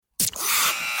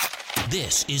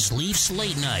This is Leafs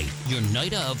Late Night, your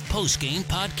night of post-game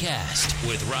podcast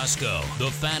with Roscoe, the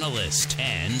Fanalist,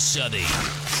 and Southey.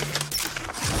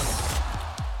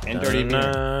 And Dirty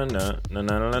Beaner.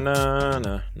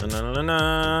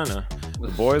 The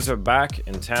boys are back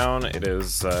in town. It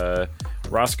is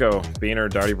Roscoe, Beaner,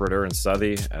 Darty Brodeur, and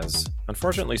Southey, as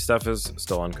unfortunately Steph is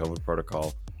still on COVID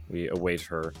protocol. We await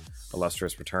her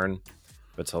illustrious return.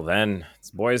 But till then,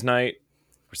 it's boys' night.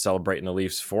 We're celebrating the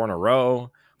Leafs 4 in a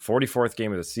row. 44th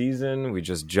game of the season. We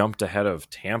just jumped ahead of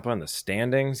Tampa in the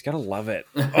standings. Gotta love it.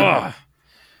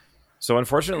 So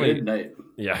unfortunately, good night.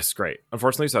 Yeah, it's great.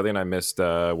 Unfortunately, Southey and I missed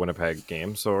Winnipeg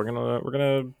game, so we're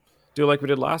gonna do like we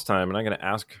did last time, and I'm gonna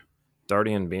ask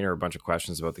Darty and Beaner a bunch of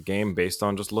questions about the game based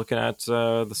on just looking at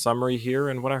the summary here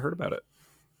and what I heard about it.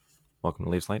 Welcome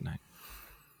to Leafs Late Night.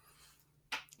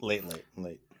 Late.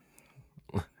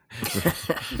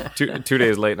 2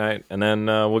 days late night, and then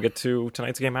we'll get to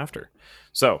tonight's game after.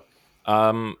 So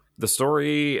the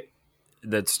story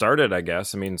that started, I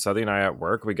guess, I mean, Southey and I at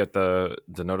work, we get the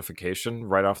notification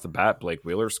right off the bat. Blake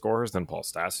Wheeler scores, then Paul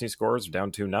Stastny scores,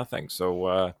 down 2-0.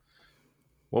 So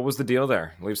what was the deal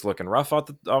there? Leafs looking rough off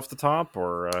the top,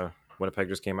 or Winnipeg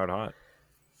just came out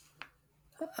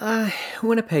hot?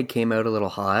 Winnipeg came out a little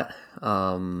hot.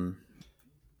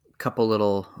 Couple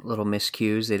little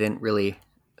miscues. They didn't really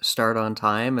start on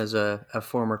time, as a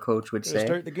former coach would say.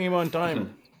 Start the game on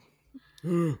time.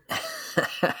 Pull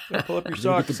up your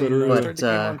socks. Start the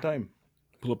game on time.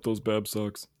 Pull up those Bab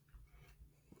socks.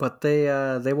 But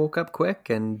they woke up quick,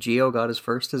 and Gio got his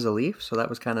first as a Leaf, so that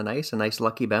was kind of nice. A nice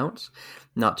lucky bounce.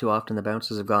 Not too often the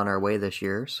bounces have gone our way this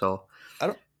year, so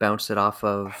bounced it off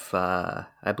of,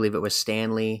 I believe it was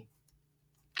Stanley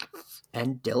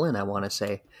and Dylan, I want to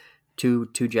say. Two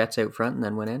Jets out front and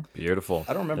then went in. Beautiful.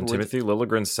 I don't remember. And Timothy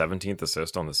Liljegren's 17th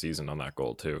assist on the season on that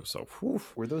goal too. So,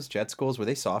 were those Jets goals? Were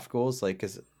they soft goals? Like,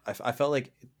 because I felt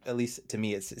like, at least to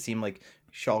me, it seemed like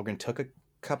Källgren took a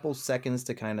couple seconds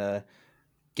to kind of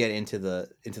get into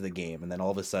the game, and then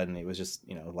all of a sudden it was just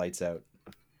lights out.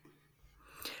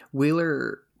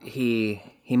 Wheeler, he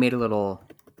made a little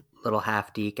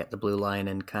half deke at the blue line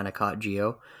and kind of caught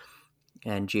Gio.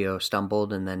 And Gio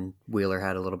stumbled, and then Wheeler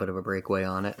had a little bit of a breakaway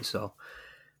on it. So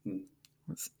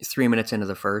 3 minutes into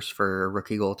the first for a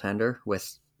rookie goaltender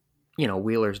with,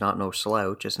 Wheeler's not no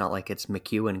slouch. It's not like it's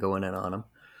McEwen going in on him.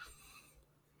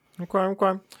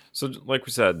 Okay. So like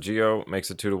we said, Gio makes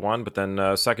it 2-1, but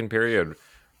then second period,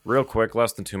 real quick,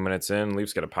 less than 2 minutes in,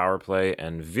 Leafs get a power play,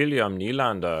 and William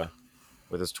Nylander,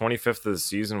 with his 25th of the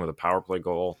season with a power play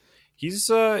goal, he's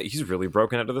really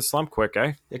broken into the slump quick,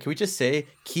 eh? Yeah, can we just say,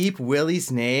 keep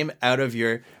Willie's name out of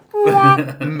your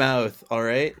mouth, all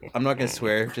right? I'm not gonna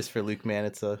swear, just for Luke, man.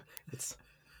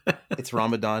 It's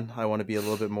Ramadan. I want to be a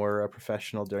little bit more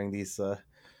professional during these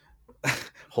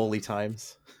holy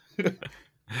times.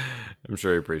 I'm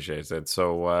sure he appreciates it.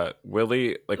 So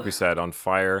Willie, like we said, on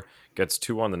fire, gets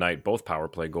 2 on the night, both power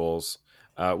play goals.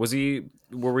 Were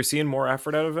we seeing more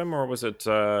effort out of him, or was it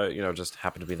just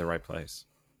happened to be in the right place?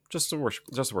 Just so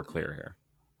we're clear here.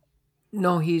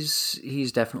 No,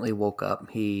 he's definitely woke up.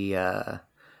 He I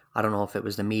don't know if it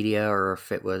was the media or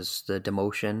if it was the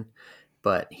demotion,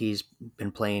 but he's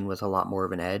been playing with a lot more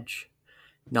of an edge.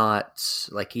 Not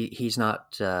like he's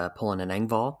not pulling an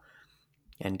Engvall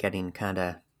and getting kind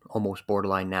of almost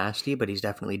borderline nasty, but he's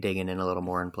definitely digging in a little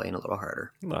more and playing a little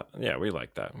harder. Yeah, we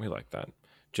like that.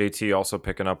 JT also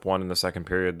picking up one in the second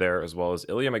period there, as well as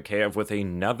Ilya Mikheyev with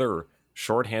another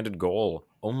shorthanded goal.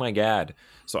 Oh my God.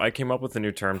 So I came up with a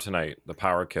new term tonight, the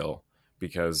power kill,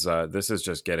 because this is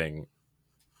just getting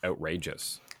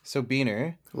outrageous. So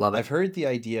Beaner, love it. I've heard the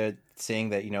idea saying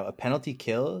that, a penalty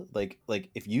kill, like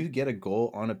if you get a goal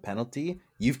on a penalty,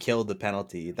 you've killed the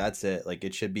penalty. That's it. Like,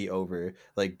 it should be over.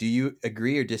 Like, do you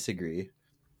agree or disagree?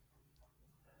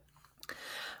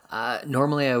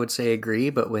 Normally I would say agree,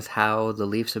 but with how the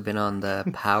Leafs have been on the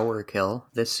power kill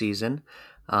this season,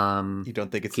 you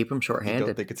don't think it's keep them shorthanded? You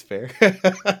don't think it's fair?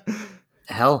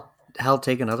 Hell,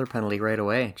 take another penalty right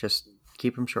away. Just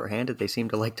keep them shorthanded. They seem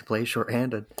to like to play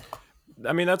shorthanded.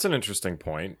 I mean, that's an interesting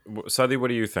point. Southey, what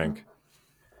do you think?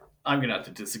 I'm going to have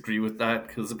to disagree with that,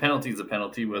 because a penalty is a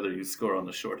penalty, whether you score on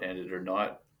the shorthanded or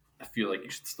not. I feel like you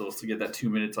should still get that 2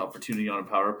 minutes opportunity on a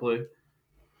power play.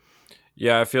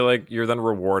 Yeah, I feel like you're then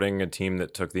rewarding a team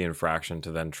that took the infraction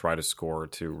to then try to score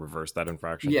to reverse that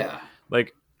infraction. Yeah.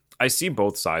 Like, I see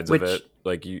both sides of it.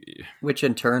 Like which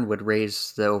in turn would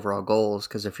raise the overall goals,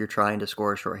 because if you're trying to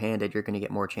score shorthanded, you're going to get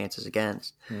more chances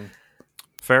against.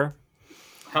 Fair.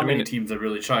 How many teams are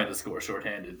really trying to score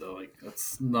shorthanded, though? Like,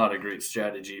 that's not a great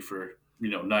strategy for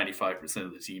 95%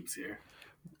 of the teams here.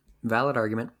 Valid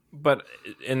argument. But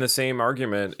in the same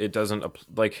argument, it doesn't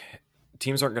like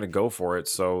teams aren't going to go for it.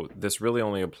 So this really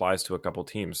only applies to a couple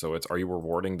teams. So are you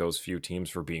rewarding those few teams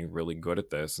for being really good at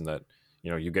this, and that,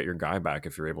 you get your guy back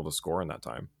if you're able to score in that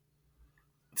time?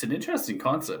 It's an interesting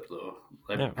concept, though.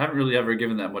 I haven't really ever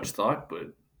given that much thought,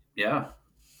 but yeah,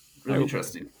 really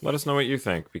interesting. Let us know what you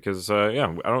think, because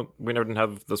we didn't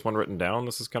have this one written down.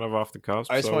 This is kind of off the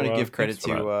cusp. I just want to give credit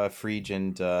to Frege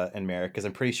and Merrick, because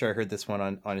I'm pretty sure I heard this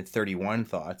one on 31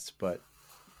 thoughts, but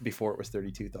before it was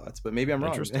 32 thoughts. But maybe I'm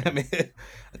wrong. I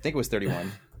think it was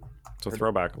 31. It's a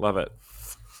throwback. Love it.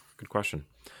 Good question.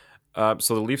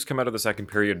 So the Leafs come out of the second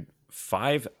period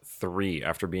 5-3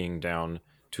 after being down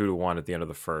 2-1 at the end of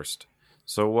the first.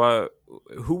 So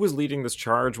who was leading this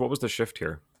charge? What was the shift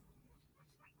here?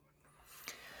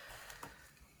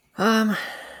 A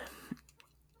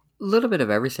little bit of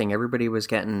everything. Everybody was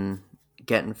getting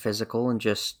physical and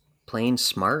just playing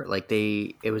smart. Like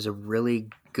it was a really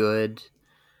good,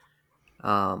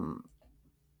 I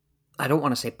don't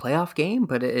want to say playoff game,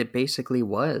 but it basically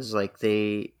was. Like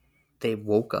they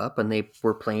woke up and they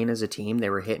were playing as a team. They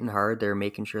were hitting hard. They were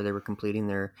making sure they were completing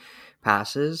their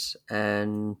passes.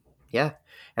 And yeah,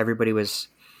 everybody was,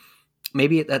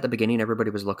 maybe at the beginning, everybody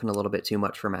was looking a little bit too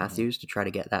much for Matthews to try to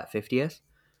get that 50th.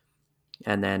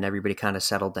 And then everybody kind of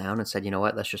settled down and said, you know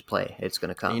what, let's just play. It's going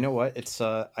to come. And you know what? It's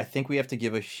I think we have to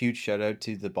give a huge shout out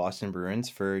to the Boston Bruins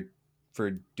for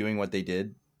doing what they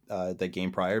did the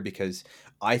game prior, because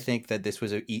I think that this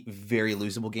was a very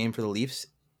losable game for the Leafs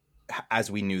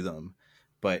as we knew them.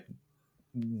 But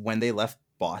when they left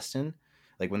Boston,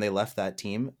 like when they left that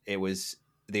team, it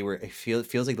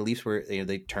feels like the Leafs were,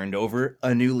 they turned over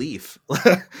a new leaf.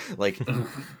 like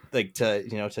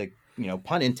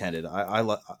pun intended.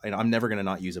 I'm never going to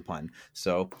not use a pun.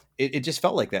 So it just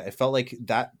felt like that. It felt like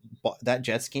that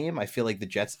Jets game. I feel like the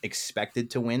Jets expected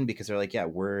to win because they're like, yeah,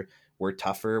 we're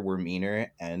tougher, we're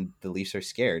meaner, and the Leafs are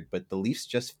scared. But the Leafs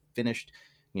just finished,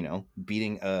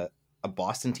 beating a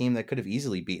Boston team that could have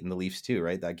easily beaten the Leafs too,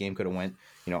 right? That game could have went,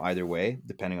 either way,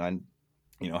 depending on,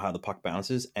 how the puck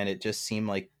bounces. And it just seemed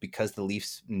like because the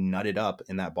Leafs nutted up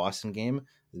in that Boston game,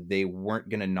 they weren't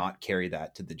going to not carry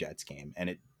that to the Jets game. And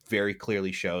it very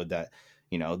clearly showed that,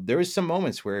 there was some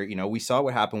moments where, we saw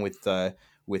what happened with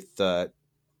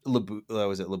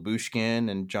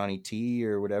Lyubushkin and Johnny T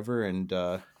or whatever. And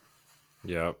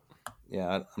yeah,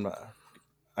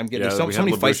 I'm getting so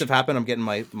many fights have happened. I'm getting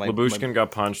my Lyubushkin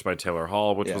got punched by Taylor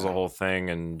Hall, which was a whole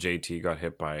thing, and JT got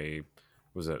hit by,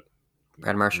 was it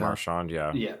Brad Marchand? Marchand,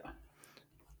 yeah. Yeah.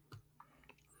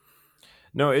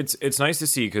 No, it's nice to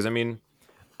see, because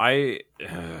I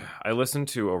listen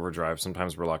to Overdrive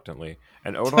sometimes reluctantly,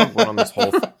 and Odog went on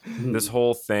this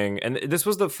whole thing, and this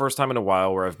was the first time in a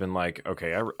while where I've been like,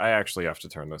 okay, I actually have to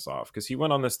turn this off, because he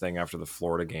went on this thing after the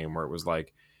Florida game where it was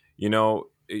like,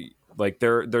 like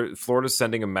they're Florida's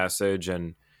sending a message,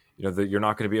 and you're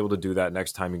not going to be able to do that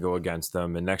next time you go against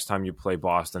them, and next time you play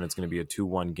Boston, it's going to be a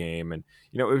 2-1 game, and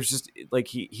it was just like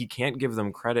he can't give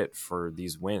them credit for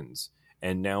these wins,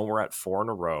 and now we're at 4 in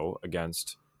a row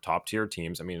against top tier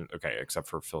teams. Okay, except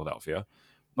for Philadelphia,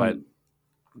 but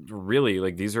really,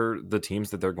 like, these are the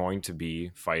teams that they're going to be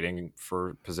fighting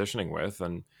for positioning with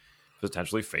and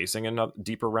potentially facing in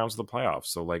deeper rounds of the playoffs.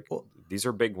 So, like, these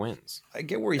are big wins. I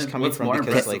get where he's coming from,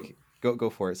 because like,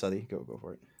 go for it, Southey. Go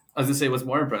for it. I was gonna say, what's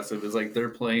more impressive is like they're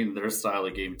playing their style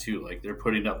of game too. Like they're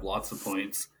putting up lots of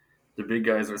points. The big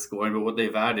guys are scoring, but what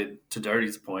they've added, to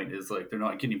Darty's point, is like they're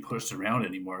not getting pushed around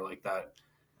anymore like that.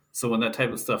 So when that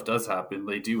type of stuff does happen,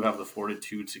 they do have the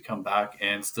fortitude to come back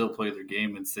and still play their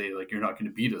game and say, like, you're not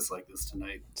going to beat us like this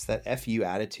tonight. It's that FU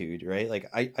attitude, right? Like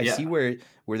I see where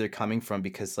they're coming from,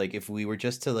 because like if we were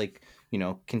just to like,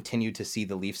 continue to see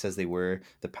the Leafs as they were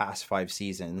the past 5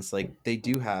 seasons, like they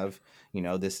do have,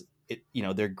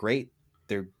 they're great.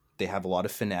 They have a lot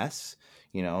of finesse.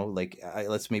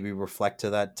 Let's maybe reflect to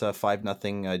that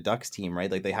 5-0 Ducks team,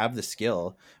 right? Like they have the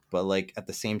skill, but like at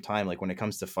the same time, like when it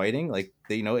comes to fighting, like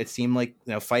they, it seemed like,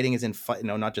 fighting is in fight,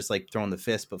 not just like throwing the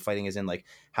fist, but fighting is in like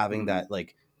having that,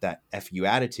 like that FU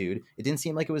attitude. It didn't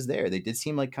seem like it was there. They did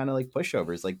seem like kind of like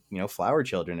pushovers, like, flower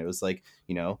children. It was like,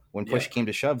 when push came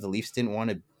to shove, the Leafs didn't want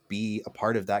to be a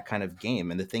part of that kind of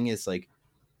game. And the thing is, like,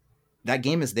 that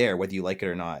game is there, whether you like it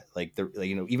or not. Like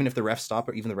even if the refs stop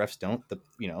it, even the refs don't,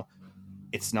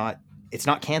 it's not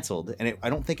canceled, and I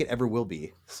don't think it ever will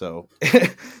be. So,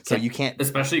 you can't,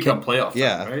 especially come playoff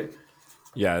time, right?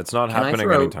 Yeah, it's not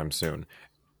happening anytime soon.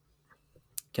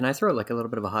 Can I throw like a little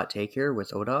bit of a hot take here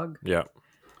with Odog? Yeah,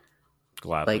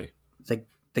 gladly. Like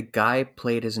the guy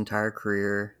played his entire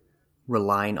career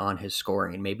relying on his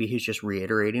scoring. Maybe he's just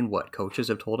reiterating what coaches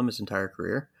have told him his entire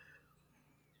career.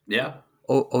 Yeah.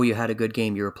 Oh, you had a good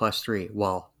game. You were +3.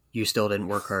 Well, you still didn't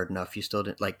work hard enough. You still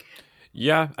didn't like.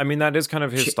 Yeah, I mean, that is kind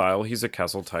of his style. He's a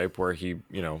Kessel type where he,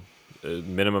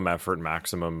 minimum effort,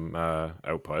 maximum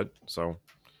output. So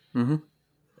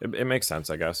it makes sense,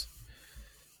 I guess.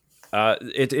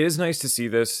 It is nice to see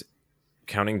this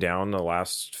counting down the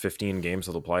last 15 games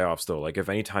of the playoffs, though. Like, if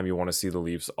any time you want to see the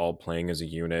Leafs all playing as a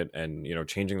unit and,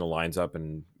 changing the lines up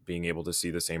and being able to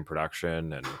see the same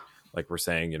production and, like we're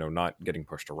saying, not getting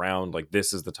pushed around, like,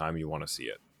 this is the time you want to see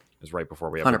it, is right before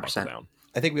we have to buckle down.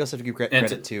 I think we also have to give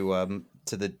credit to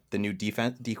the new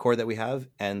defense decor that we have,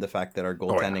 and the fact that our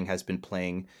goaltending has been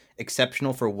playing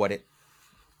exceptional for what it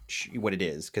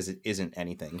is, because it isn't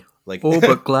anything like.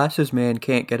 But Glasses man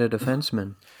can't get a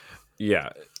defenseman. Yeah,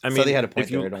 I mean, so they had a point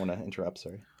there. I don't want to interrupt.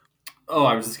 Sorry. Oh,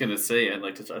 I was just gonna say, I'd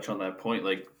like to touch on that point.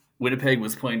 Like, Winnipeg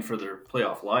was playing for their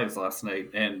playoff lives last night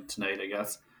and tonight, I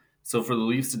guess. So for the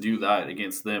Leafs to do that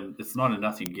against them, it's not a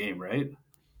nothing game, right?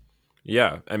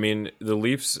 Yeah, I mean, the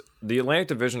Leafs, the Atlantic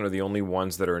Division are the only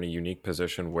ones that are in a unique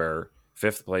position where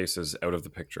fifth place is out of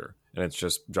the picture, and it's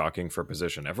just jockeying for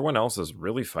position. Everyone else is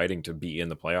really fighting to be in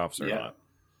the playoffs or not.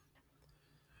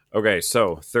 Okay,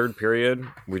 so third period,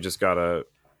 we just got Austin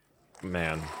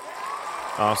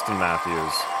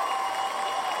Matthews,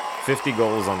 50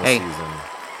 goals on the season.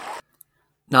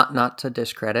 Not to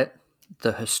discredit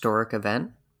the historic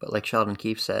event, but like Sheldon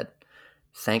Keefe said,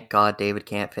 thank God David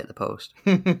can't fit the post.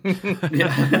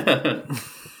 Yeah.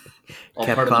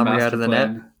 Kept Comrie out of the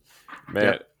net.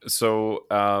 Man, so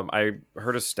I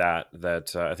heard a stat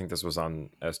that I think this was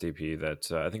on SDP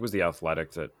that I think it was The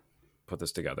Athletic that put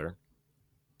this together,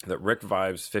 that Rick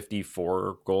Vai's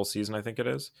 54 goal season, I think it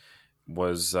is,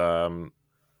 was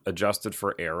adjusted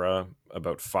for era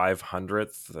about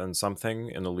 500th and something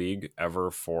in the league ever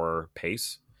for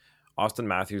pace. Austin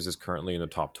Matthews is currently in the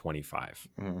top 25,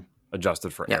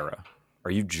 adjusted for era.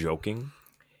 Are you joking?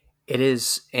 It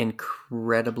is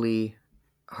incredibly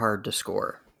hard to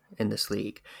score in this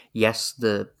league. Yes,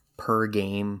 the per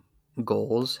game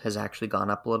goals has actually gone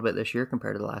up a little bit this year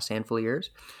compared to the last handful of years.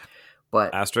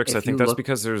 But asterisk, I think that's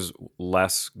because there's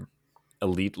less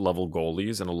elite level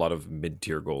goalies and a lot of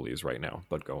mid-tier goalies right now.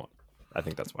 But go on. I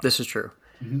think that's why. This is true.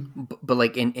 But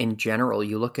like in general,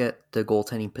 you look at the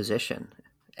goaltending position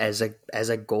as a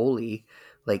goalie.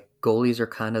 Like, goalies are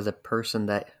kind of the person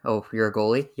that, oh, you're a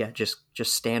goalie? Yeah, just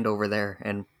stand over there,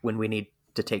 and when we need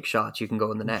to take shots, you can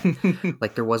go in the net.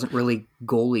 Like, there wasn't really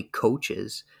goalie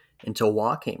coaches until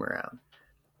Waugh came around,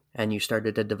 and you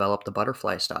started to develop the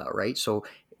butterfly style, right? So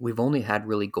we've only had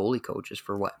really goalie coaches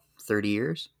for, 30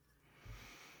 years?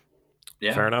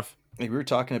 Yeah. Fair enough. We were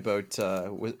talking about,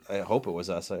 I hope it was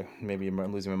us, maybe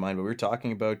I'm losing my mind, but we were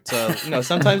talking about,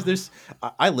 sometimes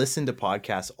I listen to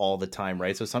podcasts all the time,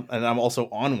 right? So and I'm also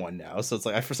on one now. So it's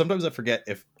like, sometimes I forget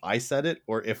if I said it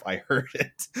or if I heard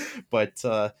it. But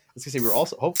I was gonna say, we're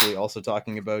also hopefully also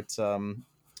talking about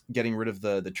getting rid of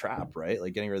the trap, right?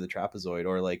 Like getting rid of the trapezoid,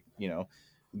 or like,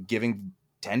 giving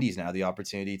tendies now the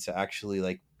opportunity to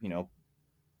actually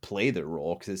play their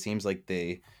role. Cause it seems like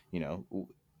they,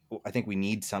 I think we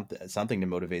need something to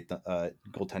motivate the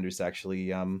goaltenders to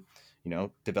actually,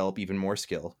 develop even more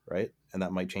skill, right? And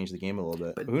that might change the game a little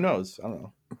bit. But who knows? I don't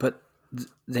know. But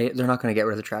they're not going to get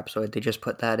rid of the trapezoid. They just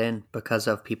put that in because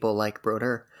of people like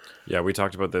Brodeur. Yeah, we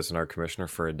talked about this in our Commissioner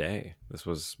for a Day. This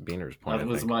was Beaner's point. That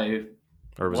was my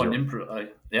one improv.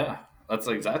 Yeah, that's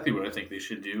exactly what I think they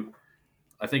should do.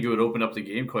 I think it would open up the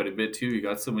game quite a bit too. You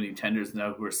got so many tenders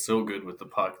now who are so good with the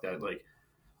puck that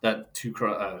that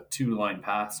two line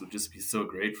pass would just be so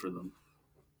great for them.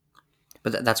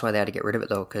 But that's why they had to get rid of it,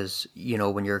 though, because,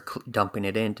 when you're dumping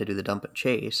it in to do the dump and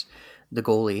chase, the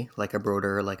goalie, like a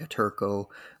Brodeur, like a Turco,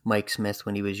 Mike Smith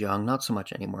when he was young, not so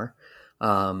much anymore,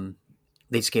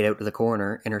 they'd skate out to the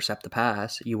corner, intercept the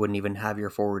pass. You wouldn't even have your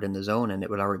forward in the zone, and it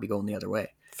would already be going the other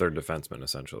way. Third defenseman,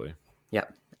 essentially. Yeah,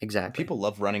 exactly. People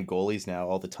love running goalies now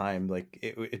all the time. Like,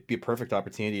 it'd be a perfect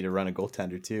opportunity to run a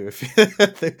goaltender, too,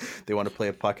 if they want to play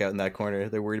a puck out in that corner.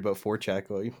 They're worried about forecheck.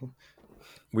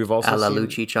 We've also seen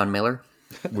Lucic on Miller.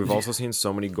 We've also seen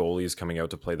so many goalies coming out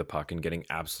to play the puck and getting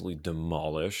absolutely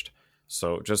demolished.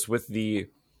 So just with the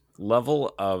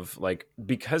level of,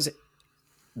 because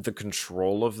the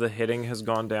control of the hitting has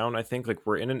gone down, I think,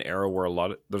 we're in an era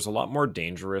where there's a lot more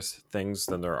dangerous things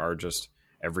than there are just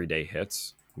everyday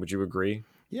hits. Would you agree?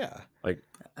 Yeah.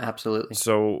 Absolutely.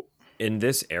 So in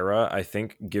this era, I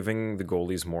think giving the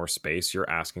goalies more space, you're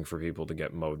asking for people to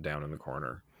get mowed down in the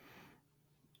corner.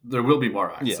 There will be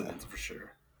more accidents for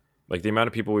sure. The amount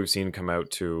of people we've seen come out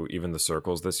to even the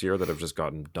circles this year that have just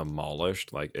gotten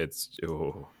demolished, it's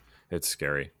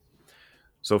scary.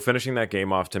 So finishing that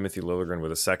game off, Timothy Liljegren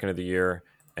with a second of the year,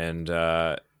 and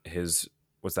his,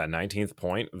 what's that, 19th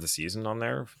point of the season on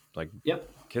there? Yep.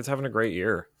 Kid's having a great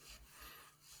year.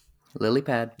 Lily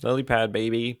pad. Lily pad,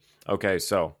 baby. Okay,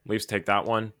 so Leafs take that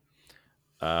one.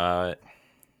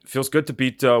 Feels good to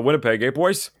beat Winnipeg,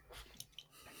 boys?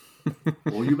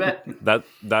 Well, you bet. That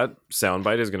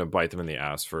soundbite is going to bite them in the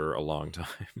ass for a long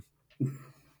time.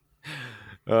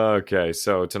 Okay,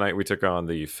 so tonight we took on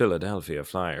the Philadelphia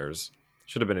Flyers.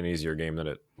 Should have been an easier game than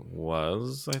it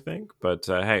was, I think. But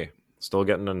hey, still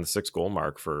getting on the 6-goal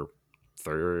mark for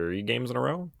 30 games in a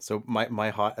row. So my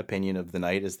hot opinion of the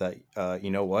night is that, you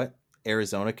know what?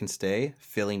 Arizona can stay.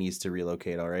 Philly needs to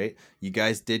relocate, all right? You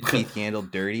guys did Keith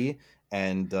Yandle dirty.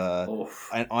 And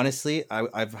honestly,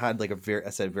 I've had like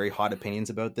very hot opinions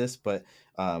about this, but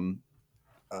I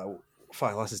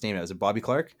lost his name now. Is it Bobby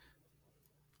Clark?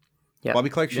 Yeah. Bobby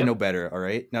Clark should know better, all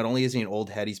right? Not only is he an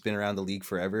old head, he's been around the league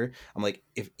forever. I'm like,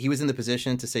 if he was in the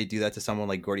position to say do that to someone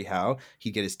like Gordie Howe,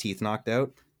 he'd get his teeth knocked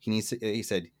out. He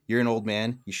said, you're an old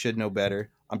man. You should know better.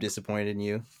 I'm disappointed in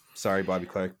you. Sorry, Bobby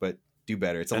Clark, but do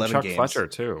better. It's 11 games. Chuck Fletcher,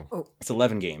 too. Oh. It's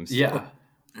 11 games. Yeah.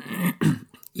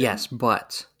 Yes,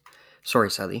 but...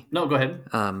 Sorry, Sully. No, go ahead.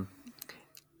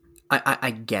 I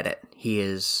get it. He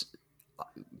is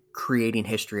creating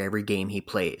history every game he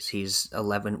plays. He's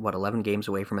 11 games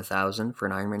away from 1,000 for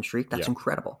an Ironman streak. That's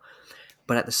incredible.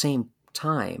 But at the same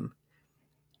time,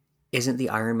 isn't the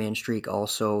Ironman streak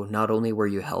also not only were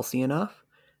you healthy enough,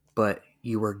 but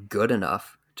you were good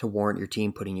enough to warrant your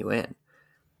team putting you in?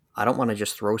 I don't want to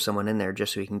just throw someone in there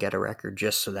just so he can get a record,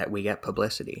 just so that we get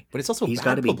publicity. But it's also he's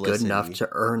got to be good enough to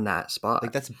earn that spot.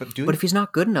 Like but if he's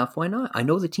not good enough, why not? I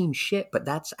know the team's shit, but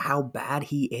that's how bad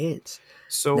he is.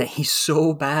 So that he's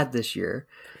so bad this year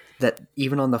that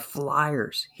even on the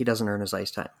Flyers, he doesn't earn his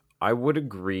ice time. I would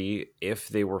agree if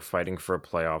they were fighting for a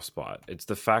playoff spot. It's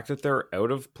the fact that they're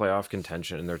out of playoff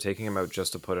contention and they're taking him out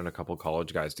just to put in a couple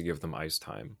college guys to give them ice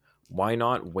time. Why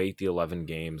not wait the 11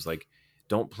 games? Like,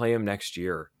 don't play him next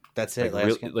year. That's it.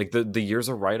 Like the year's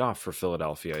a write-off for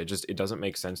Philadelphia. It doesn't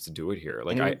make sense to do it here.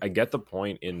 Like I get the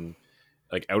point in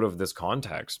like out of this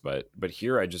context, but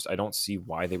here I don't see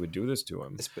why they would do this to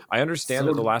him. I understand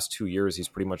that the last 2 years he's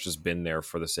pretty much just been there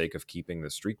for the sake of keeping the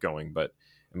streak going, but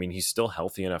I mean he's still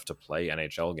healthy enough to play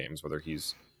NHL games, whether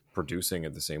he's producing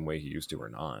it the same way he used to or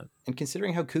not. And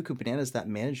considering how cuckoo bananas that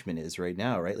management is right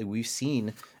now, right? Like we've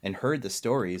seen and heard the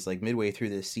stories like midway through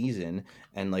this season,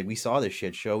 and like we saw the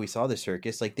shit show, we saw the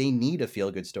circus. Like they need a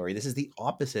feel good story. This is the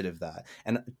opposite of that.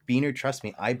 And Beaner, trust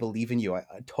me, I believe in you. I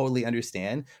totally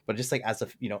understand. But just like as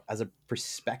a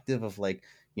perspective of like,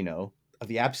 of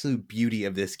the absolute beauty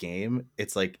of this game,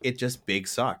 it's like it just big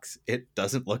sucks. It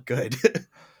doesn't look good.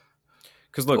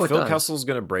 Because look, Phil Kessel's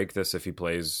going to break this if he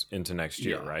plays into next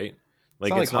year, right?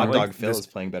 Like it's not like Hot Dog Phil is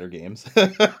playing better games.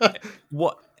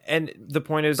 Well, and the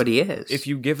point is, but he is. If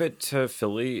you give it to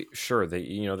Philly, sure, they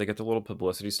get the little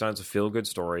publicity stunt. It's a feel good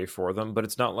story for them, but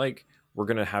it's not like we're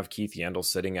going to have Keith Yandle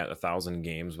sitting at 1,000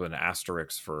 games with an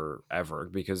asterisk forever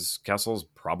because Kessel's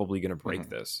probably going to break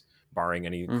this, barring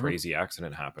any crazy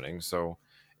accident happening. So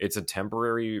it's a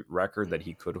temporary record that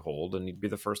he could hold, and he'd be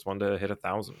the first one to hit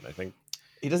 1,000. I think.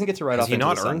 He doesn't get to write off. Has he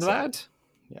not earned that?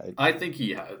 Yeah, I think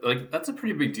he has. Like that's a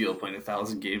pretty big deal playing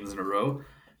 1,000 games in a row.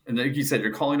 And like you said,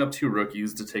 you're calling up 2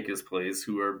 rookies to take his place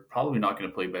who are probably not going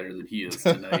to play better than he is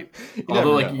tonight.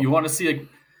 Although, you want to see,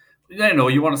 I know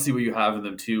you want to see what you have in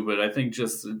them too. But I think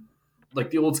just like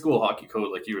the old school hockey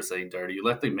code, like you were saying, Darty, you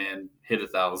let the man hit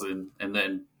 1,000 and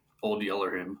then old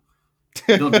yeller him.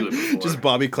 Don't do it before. Just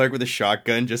Bobby Clark with a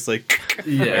shotgun, just like, all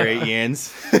right,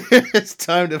 Yans, it's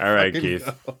time to. All right, Keith.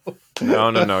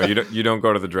 Go. No. You don't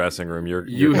go to the dressing room. You're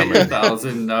hit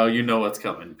 1,000. Now you know what's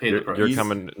coming. Pay the price. You're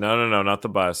coming. No, not the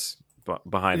bus.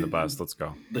 Behind the bus. Let's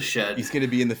go. The shed. He's going to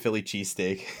be in the Philly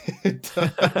cheesesteak.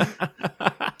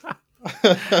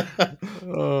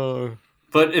 Oh.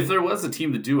 But if there was a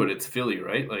team to do it, it's Philly,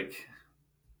 right? Like,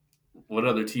 what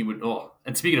other team would? Oh,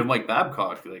 and speaking of Mike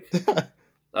Babcock, like.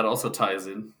 That also ties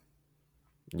in.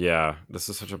 Yeah, this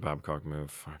is such a Babcock move.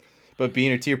 Fuck. But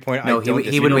Beaner, to your point, no, he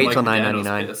would wait till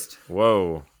 $9.99.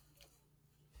 Whoa.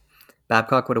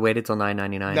 Babcock would have waited till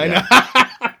 $9.99.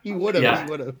 Yeah. He would have. Yeah.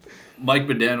 He would have. Mike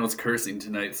Badano's cursing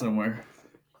tonight somewhere.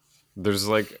 There's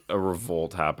like a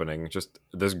revolt happening. Just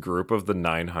this group of the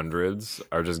 900s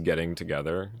are just getting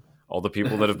together. All the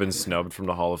people that have been snubbed from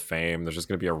the Hall of Fame. There's just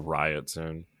going to be a riot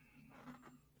soon,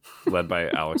 led by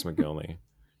Alex McGillney.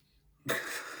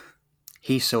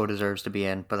 He so deserves to be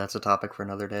in, but that's a topic for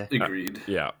another day. Agreed.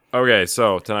 Yeah. Okay,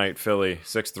 so tonight, Philly,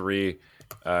 6-3.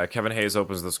 Kevin Hayes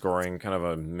opens the scoring, kind of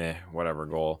a meh, whatever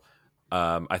goal.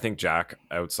 I think Jack,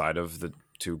 outside of the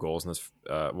 2 goals in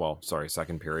this,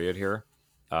 second period here,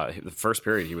 the first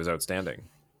period, he was outstanding.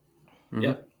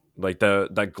 Yeah. Like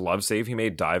that glove save he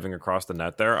made diving across the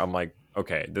net there, I'm like,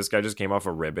 okay, this guy just came off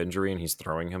a rib injury and he's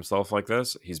throwing himself like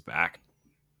this. He's back.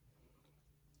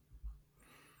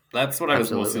 That's what I was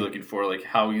Absolutely. mostly looking for, like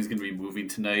how he's going to be moving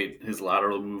tonight, his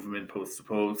lateral movement post to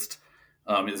post,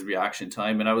 his reaction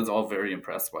time, and I was all very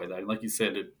impressed by that. And like you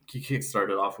said, he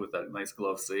kick-started off with that nice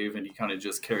glove save, and he kind of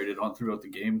just carried it on throughout the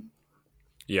game.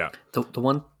 Yeah. The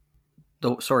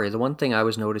one thing I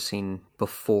was noticing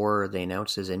before they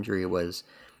announced his injury was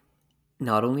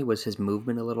not only was his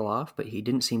movement a little off, but he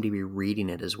didn't seem to be reading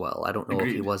it as well. I don't know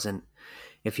Agreed.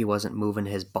 if he wasn't moving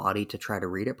his body to try to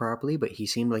read it properly, but he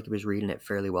seemed like he was reading it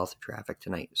fairly well through traffic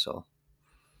tonight. So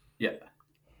Yeah.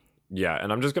 Yeah,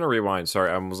 and I'm just going to rewind. Sorry,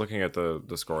 I was looking at the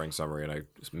scoring summary, and I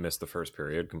just missed the first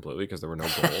period completely because there were no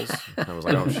goals. I was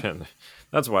like, oh, shit.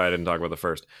 That's why I didn't talk about the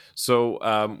first.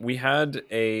 So we had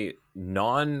a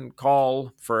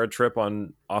non-call for a trip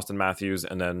on Austin Matthews,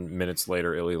 and then minutes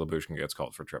later, Ilya Lyubushkin gets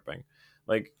called for tripping.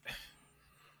 Like,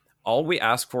 all we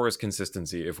ask for is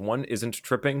consistency. If one isn't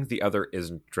tripping, the other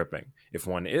isn't tripping. If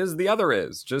one is, the other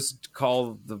is. Just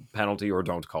call the penalty or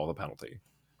don't call the penalty.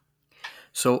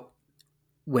 So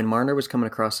when Marner was coming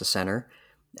across the center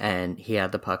and he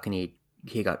had the puck and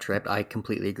he got tripped, I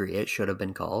completely agree. It should have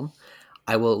been called.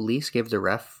 I will at least give the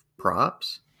ref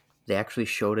props. They actually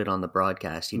showed it on the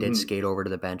broadcast. He did skate over to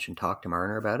the bench and talk to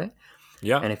Marner about it.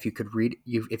 Yeah. And if you could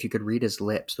read his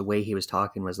lips, the way he was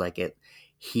talking was like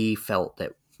he felt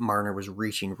that Marner was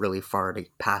reaching really far to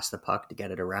pass the puck to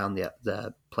get it around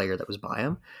the player that was by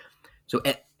him. So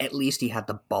at least he had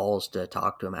the balls to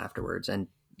talk to him afterwards and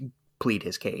plead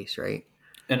his case, right?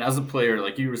 And as a player,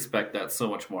 like, you respect that so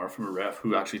much more from a ref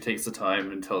who actually takes the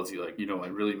time and tells you, like, I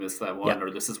really missed that one, Yep. or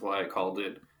this is why I called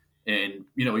it. And,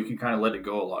 you can kind of let it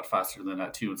go a lot faster than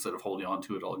that, too, instead of holding on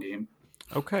to it all game.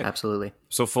 Okay. Absolutely.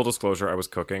 So full disclosure, I was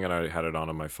cooking and I had it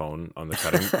on my phone on the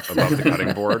cutting above the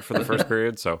cutting board for the first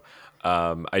period. So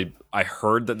I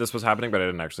heard that this was happening, but I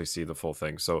didn't actually see the full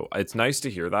thing. So it's nice to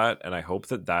hear that, and I hope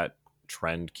that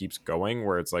trend keeps going,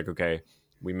 where it's like, okay,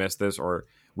 we missed this, or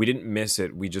we didn't miss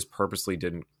it, we just purposely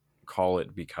didn't call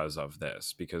it because of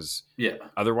this. Because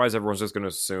otherwise, everyone's just going to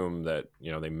assume that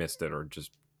they missed it or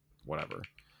just whatever.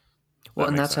 Well,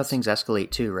 and that's how things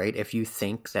escalate too, right? If you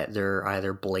think that they're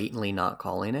either blatantly not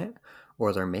calling it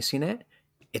or they're missing it,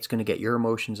 it's going to get your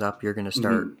emotions up. You're going to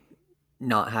start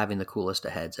not having the coolest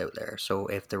of heads out there. So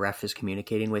if the ref is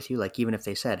communicating with you, like even if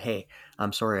they said, hey,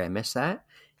 I'm sorry I missed that,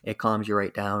 it calms you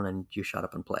right down and you shut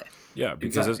up and play. Yeah,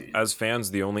 because Exactly. as fans,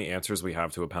 the only answers we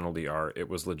have to a penalty are it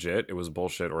was legit, it was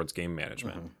bullshit, or it's game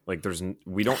management. Like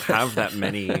we don't have that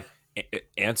many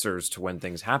answers to when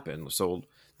things happen. So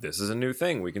this is a new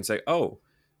thing. We can say, oh,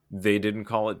 they didn't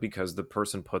call it because the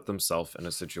person put themselves in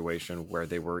a situation where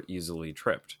they were easily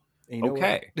tripped.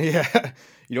 Okay. What?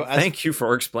 Yeah. Thank you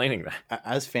for explaining that.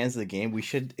 As fans of the game, we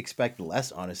should expect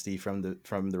less honesty from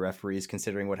the referees,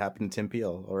 considering what happened to Tim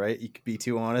Peel. All right, you could be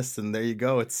too honest, and there you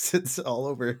go. It's all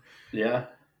over. Yeah.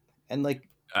 And like,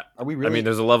 are we really? I mean,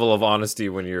 there's a level of honesty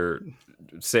when you're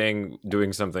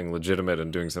doing something legitimate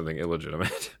and doing something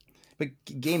illegitimate. But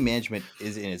game management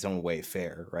is in its own way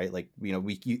fair, right? Like,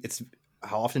 it's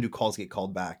how often do calls get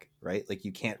called back, right? Like,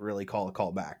 you can't really call a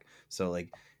call back. So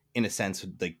like, in a sense,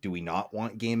 like, do we not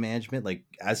want game management? Like,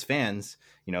 as fans,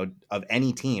 of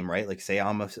any team, right? Like, say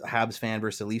I'm a Habs fan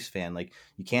versus a Leafs fan, like,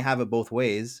 you can't have it both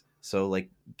ways. So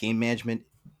like, game management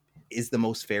is the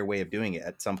most fair way of doing it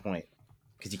at some point,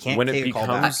 because you can't take a call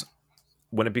back.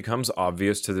 When it becomes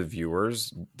obvious to the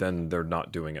viewers, then they're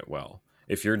not doing it well.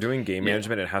 If you're doing game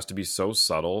management, it has to be so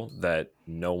subtle that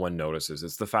no one notices.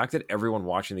 It's the fact that everyone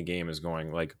watching the game is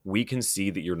going, like, we can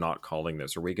see that you're not calling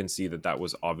this, or we can see that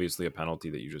was obviously a penalty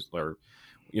that you just, or,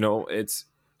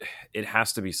 it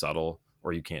has to be subtle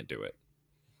or you can't do it.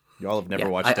 Y'all have never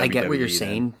watched WWE. I get what you're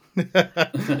then.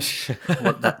 saying.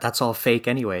 Well, that's all fake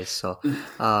anyways. So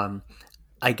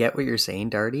I get what you're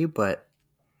saying, Darty, but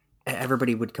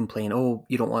everybody would complain, oh,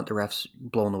 you don't want the refs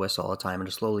blowing the whistle all the time and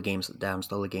to slow the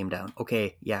game down.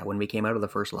 Okay, yeah, when we came out of the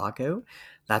first lockout,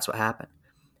 that's what happened.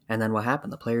 And then what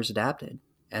happened? The players adapted,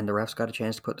 and the refs got a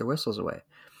chance to put their whistles away.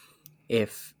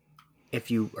 If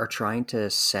you are trying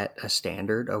to set a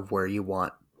standard of where you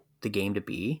want the game to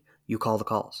be, you call the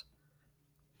calls.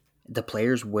 The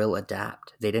players will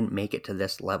adapt. They didn't make it to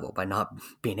this level by not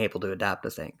being able to adapt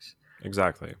to things.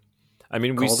 Exactly. I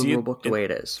mean, Call we see the rule book the way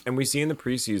it is. And we see in the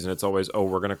preseason, it's always, oh,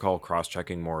 we're going to call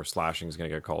cross-checking more, slashing is going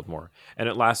to get called more. And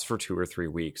it lasts for 2 or 3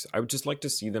 weeks. I would just like to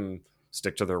see them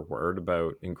stick to their word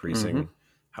about increasing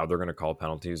how they're going to call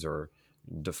penalties or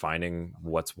defining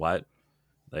what's what.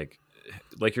 Like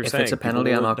you're saying. If it's a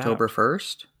penalty on October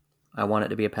 1st, I want it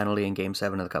to be a penalty in Game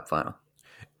 7 of the Cup Final.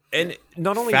 And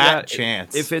not only Fat that,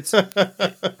 chance. if it's,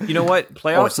 you know what,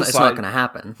 playoffs it's aside, not going to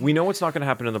happen. we know it's not going to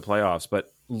happen in the playoffs,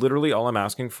 but literally all I'm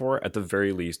asking for at the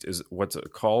very least is what's a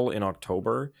call in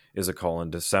October, is a call in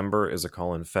December, is a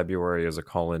call in February, is a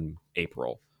call in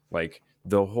April. Like,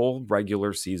 the whole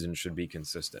regular season should be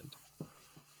consistent.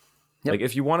 Yep. Like,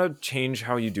 if you want to change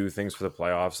how you do things for the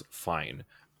playoffs, fine.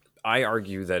 I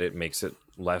argue that it makes it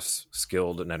less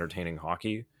skilled and entertaining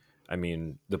hockey. I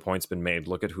mean, the point's been made.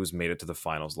 Look at who's made it to the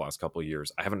finals the last couple of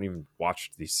years. I haven't even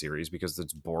watched these series because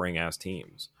it's boring ass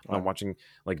teams. I'm watching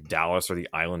like Dallas or the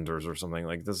Islanders or something.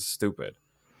 Like, this is stupid.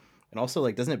 And also,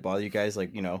 like, doesn't it bother you guys?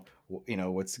 Like, you know,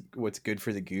 what's good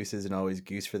for the goose isn't always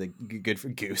good for the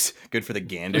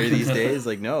gander these days.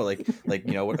 Like, no, like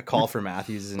you know, what a call for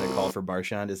Matthews isn't a call for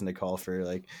Marchand, isn't a call for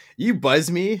like you buzz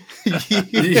me.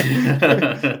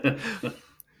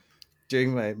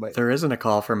 During my There isn't a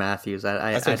call for Matthews.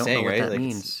 I that's don't what I'm saying, know what right? that Like,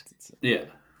 means. Yeah.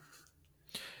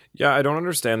 Yeah, I don't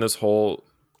understand this whole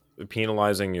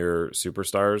penalizing your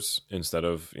superstars instead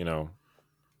of, you know,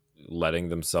 letting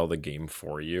them sell the game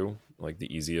for you. Like,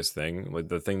 the easiest thing, like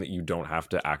the thing that you don't have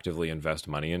to actively invest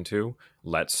money into.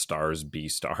 Let stars be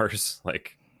stars.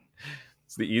 Like,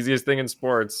 it's the easiest thing in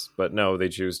sports, but no, they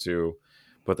choose to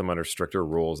put them under stricter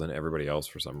rules than everybody else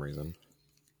for some reason.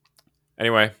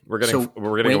 Anyway, we're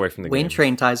getting away from the Wayne game.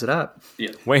 Train ties it up. Yeah.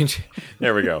 Wayne,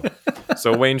 there we go.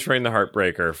 So Wayne Train, the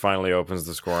Heartbreaker, finally opens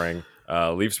the scoring.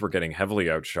 Leafs were getting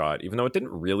heavily outshot, even though it didn't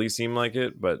really seem like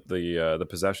it. But the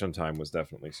possession time was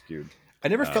definitely skewed. I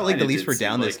never felt like the it Leafs did were seem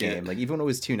down this like it. game. Like, even when it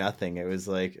was 2-0, it was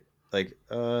like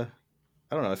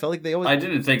I don't know. I felt like they always. I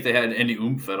didn't think they had any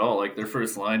oomph at all. Like, their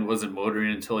first line wasn't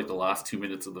motoring until like the last 2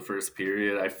 minutes of the first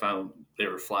period. I found they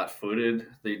were flat-footed.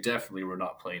 They definitely were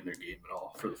not playing their game at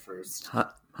all for the first.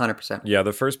 100%. Yeah,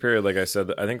 the first period, like I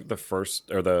said, I think the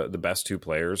first or the best two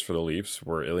players for the Leafs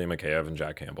were Ilya Mikheyev and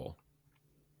Jack Campbell.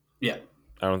 Yeah.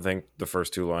 I don't think the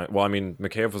first two line. Well, I mean,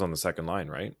 Mikheyev was on the second line,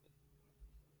 right?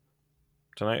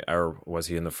 Tonight, or was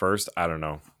he in the first? I don't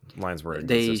know. Lines were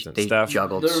They inconsistent. they Steph,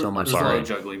 juggled There's so much. a lot Sorry. of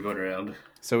juggling going around.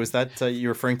 So is that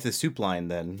you're referring to the soup line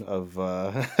then of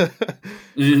Yeah.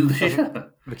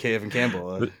 Mikheyev and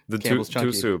Campbell? the Campbell's two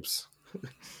chunky. soups.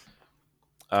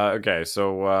 Okay,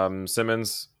 so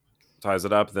Simmons ties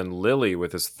it up. Then Lilly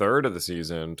with his third of the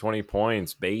season, 20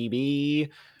 points, baby,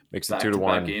 makes it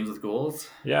Back-to-back 2-1. games with goals.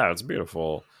 Yeah, it's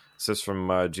beautiful. Assist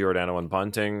from Giordano and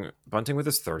Bunting. Bunting with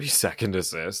his 32nd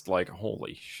assist. Like,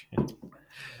 holy shit.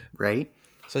 Right?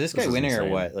 So this This guy is winning or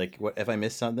insane. what? Like, what if I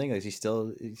missed something? Like, is he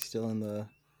still in the?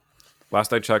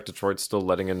 Last I checked, Detroit's still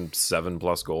letting in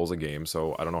 7+ goals a game,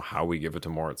 so I don't know how we give it to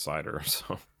Moritz Seider.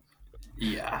 So,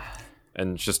 Yeah.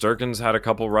 and Shesterkin's had a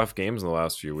couple rough games in the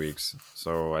last few weeks,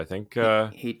 so I think,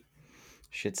 He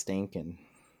Shit stinking.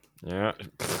 yeah,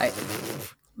 I,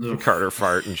 Carter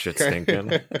fart and shit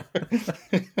stinking.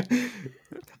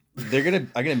 I'm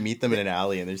gonna meet them in an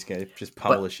alley and they're just gonna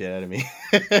pummel the shit out of me.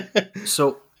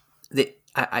 so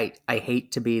I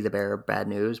hate to be the bearer of bad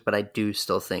news, but I do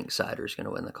still think Sider's going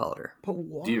to win the Calder. But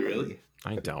why? Do you really?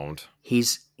 I don't.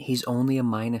 He's only a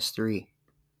 -3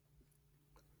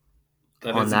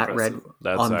 That on is that impressive.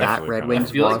 That's on that actually Red kinda- I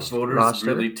Wings feel like ros- voters roster.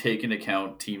 really take into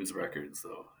account teams' records,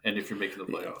 though, and if you're making the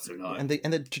playoffs or not. And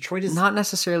the Detroit is Not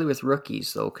necessarily with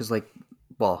rookies though, because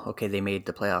okay, they made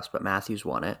the playoffs, but Matthews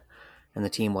won it, and the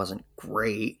team wasn't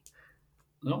great.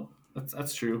 No,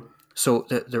 that's true. So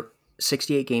the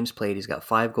 68 games played, he's got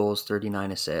 5 goals,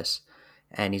 39 assists,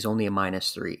 and he's only a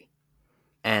 -3.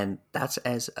 And that's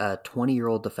as a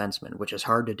 20-year-old defenseman, which is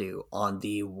hard to do on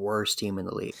the worst team in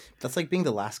the league. That's like being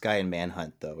the last guy in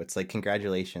Manhunt, though. It's like,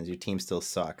 congratulations, your team still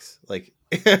sucks. Like,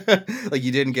 like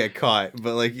you didn't get caught,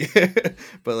 but like,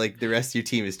 but like the rest of your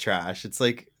team is trash. It's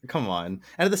like, come on.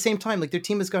 And at the same time, like their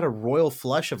team has got a royal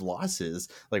flush of losses,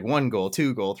 like 1 goal,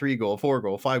 2 goal, 3 goal, 4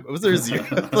 goal, 5. Was there 0?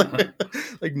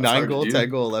 like 9 hard to goal, do. 10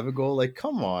 goal, 11 goal. Like,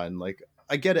 come on. Like,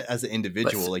 I get it as an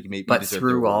individual. But- like maybe, But you deserve the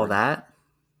through all reward. that,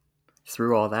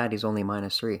 he's only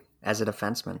 -3 as a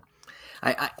defenseman.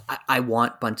 I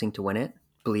want Bunting to win it.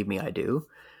 Believe me, I do.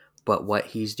 But what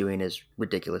he's doing is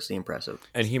ridiculously impressive.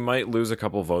 And he might lose a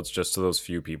couple votes just to those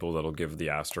few people that'll give the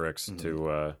asterisk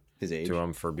his age. to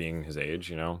him for being his age,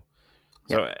 you know?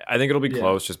 So I think it'll be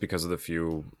close just because of the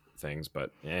few things,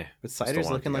 but But still Sider's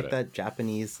want looking to like get that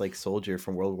Japanese like soldier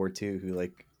from World War II who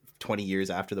like 20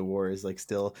 years after the war is like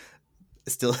still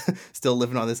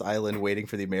living on this island waiting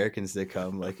for the Americans to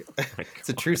come. Like it's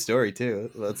a true story too.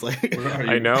 It's like Where are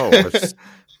you? I know.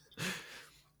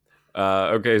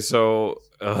 Okay, so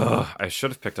I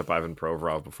should have picked up Ivan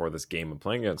Provorov before this game. I'm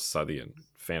playing against Southey in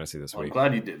fantasy this I'm week.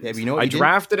 glad you did. Yeah, this. but you know what I you did?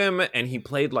 drafted him and he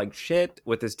played like shit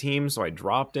with his team, so I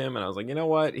dropped him and I was like, you know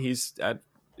what?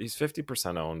 he's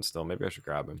 50% owned still. Maybe I should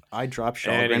grab him. I dropped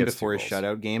And he Shalgren gets before his 2 goals.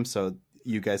 shutout game, so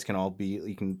you guys can all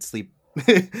you can sleep.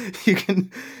 you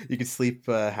can sleep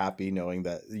happy knowing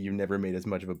that you never made as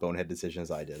much of a bonehead decision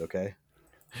as I did. Okay.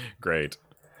 Great.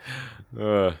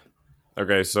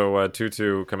 Okay, so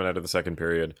 2-2 coming out of the second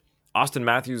period. Austin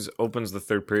Matthews opens the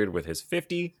third period with his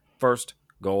 51st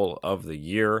goal of the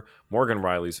year. Morgan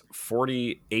Riley's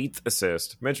 48th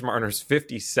assist. Mitch Marner's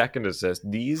 52nd assist.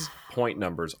 These point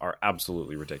numbers are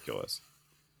absolutely ridiculous.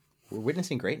 We're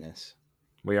witnessing greatness.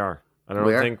 We are. I We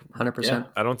don't are, think 100%.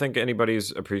 I don't think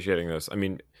anybody's appreciating this. I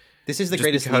mean, This is the Just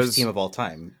greatest because- Leafs team of all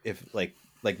time. If like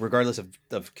regardless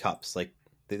of cups, like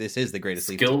this is the greatest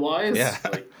Leafs Skill team. wise, Yeah.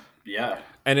 yeah.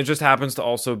 and it just happens to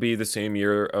also be the same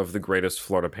year of the greatest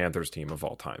Florida Panthers team of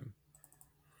all time.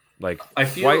 Like, I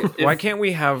feel why can't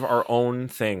we have our own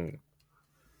thing?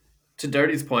 To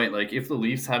Darty's point, like if the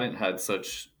Leafs hadn't had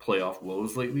such playoff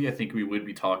woes lately, I think we would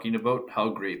be talking about how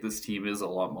great this team is a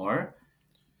lot more.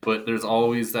 But there's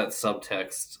always that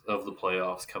subtext of the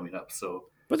playoffs coming up. So,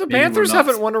 But the maybe we're Panthers not-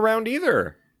 haven't won a round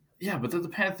either. yeah, but they're the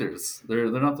Panthers. They're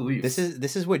not the Leafs.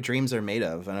 This is what dreams are made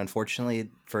of, and unfortunately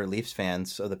for Leafs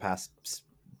fans of the past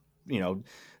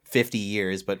 50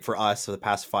 years, but for us of the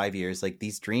past 5 years, like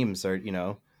these dreams are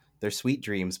they're sweet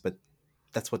dreams, but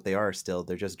that's what they are still.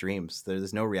 They're just dreams.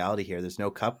 There's no reality here. There's no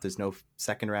cup. There's no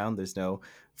second round. There's no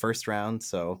first round.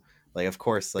 So like, of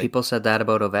course, like People said that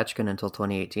about Ovechkin until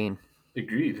 2018.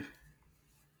 Agreed.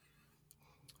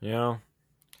 Yeah.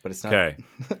 but it's not. Okay.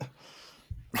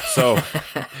 So,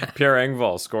 Pierre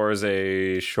Engvall scores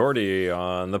a shorty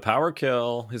on the power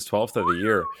kill, his 12th of the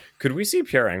year. Could we see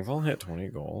Pierre Engvall hit 20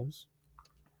 goals?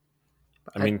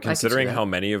 I mean, could see considering that. how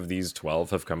many of these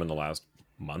 12 have come in the last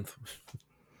month.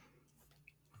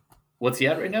 What's he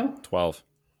at right now? 12.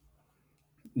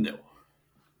 No.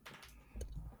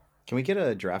 Can we get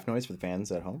a draft noise for the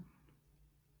fans at home?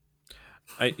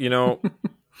 What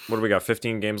do we got?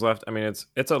 15 games left? I mean,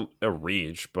 it's a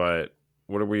reach, but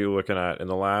what are we looking at in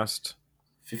the last?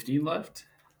 15 left?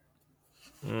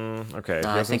 Okay. He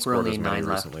I hasn't think we're scored only as many 9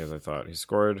 left. recently as I thought. He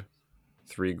scored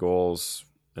 3 goals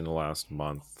in the last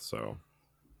month, so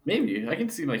Maybe. I can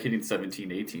see like hitting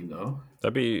 17, 18 though.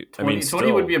 that'd be. 20, I mean, 20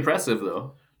 still, would be impressive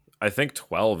though. I think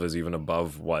 12 is even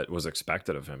above what was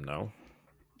expected of him. No.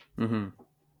 Mm-hmm.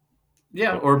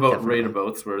 Yeah, or about Definitely. right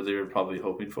abouts where they were probably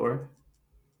hoping for.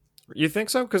 You think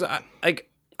so? Because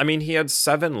I mean, he had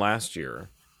 7 last year.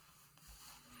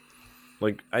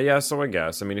 Yeah, so I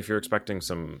guess. I mean, if you're expecting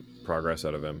some progress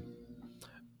out of him,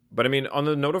 but I mean, on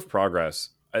the note of progress,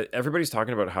 everybody's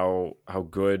talking about how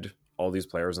good all these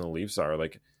players in the Leafs are.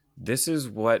 Like, this is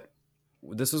what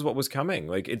was coming.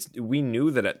 Like, we knew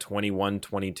that at 21,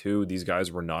 22, these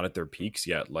guys were not at their peaks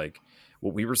yet. Like,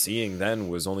 what we were seeing then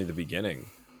was only the beginning.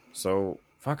 So,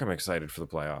 fuck, I'm excited for the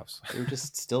playoffs. They were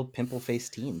just still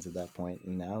pimple-faced teens at that point,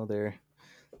 and now they're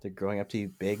growing up to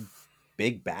be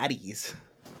big baddies.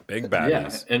 Big Yeah,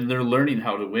 baddies. and they're learning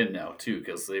how to win now too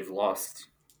because they've lost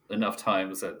enough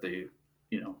times that they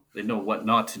know what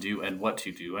not to do and what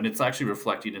to do, and it's actually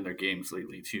reflecting in their games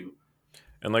lately too.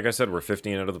 And like I said, we're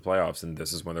 15 out of the playoffs, and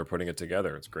this is when they're putting it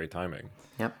together. It's great timing.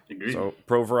 Yep. Agreed. So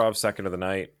Provorov, second of the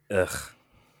night.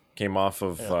 Came off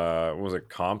of, what was it,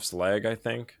 Comp's leg, I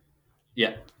think?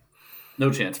 Yeah,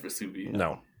 no chance for Subi.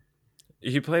 No.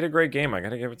 He played a great game. I got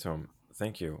to give it to him.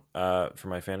 Thank you for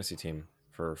my fantasy team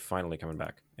for finally coming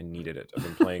back. I needed it. I've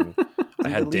been playing. I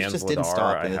had The Leafs Dan just didn't Vladar.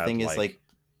 stop, I and the had, thing is, like,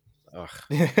 ugh.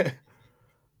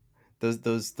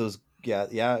 those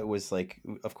yeah, it was like,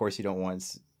 of course you don't want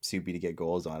Subi to get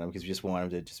goals on him because you just want him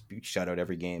to just be shut out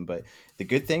every game. But the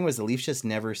good thing was the Leafs just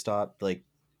never stopped. Like,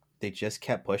 they just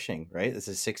kept pushing. Right, this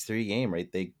is a 6-3 game.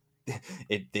 Right, they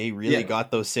really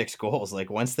got those 6 goals. Like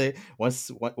once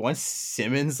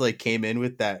Simmons like came in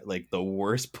with that, like the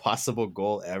worst possible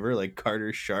goal ever, like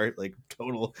Carter Sharp, like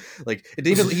total, like it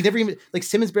didn't even, he never even, like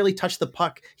Simmons barely touched the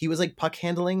puck. He was like puck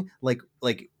handling like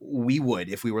we would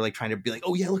if we were like trying to be like,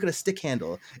 oh yeah, look at a stick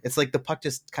handle. It's like the puck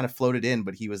just kind of floated in,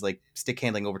 but he was like stick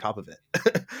handling over top of it.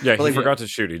 Yeah, But, he like, forgot to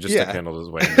shoot. He just Yeah. stick handled his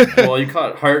way. in. Well, you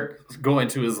caught Hart going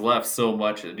to his left so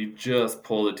much that he just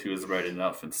pulled it to his right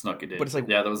enough and snuck it in. But it's like,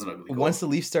 yeah, that was an ugly goal. Once the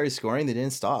Leafs started scoring, they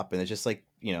didn't stop, and it's just like,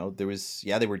 there was,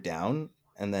 they were down,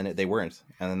 and then they weren't,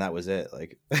 and then that was it.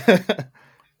 Like,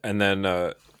 And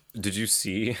then, did you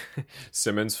see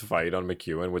Simmons fight on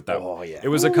McEwen with that? Oh, yeah. It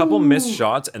was a couple missed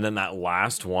shots, and then that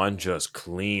last one just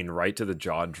clean right to the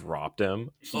jaw, dropped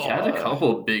him. He had a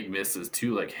couple of big misses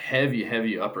too, like heavy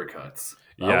uppercuts.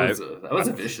 That was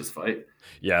a vicious fight.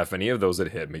 Yeah, if any of those had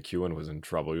hit, McEwen was in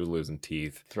trouble. He was losing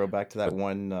teeth. throw back to that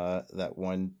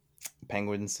one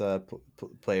Penguins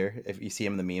player. If you see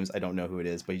him in the memes, I don't know who it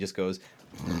is, but he just goes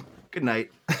Good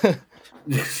night.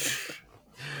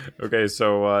 Okay,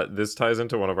 so this ties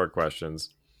into one of our questions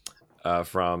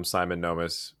from Simon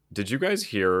Nomis. Did you guys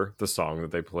hear the song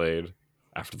that they played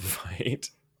after the fight?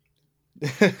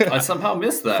 I somehow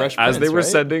missed that. Fresh As they Prince, were right?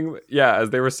 as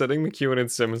they were sending McEwen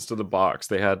and Simmons to the box,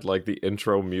 they had like the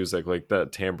intro music, like the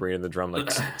tambourine and the drum, like.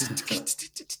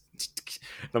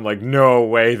 I'm like, no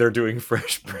way, they're doing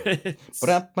Fresh Prince.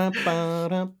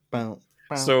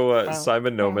 So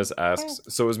Simon Nomis asks,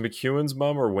 so is McEwen's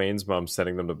mom or Wayne's mom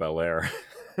sending them to Bel Air?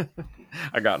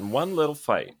 I got in one little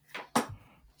fight.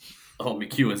 Oh,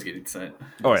 McEwen's getting sent.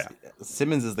 Oh yeah,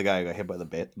 Simmons is the guy who got hit by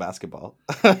the basketball.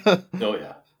 Oh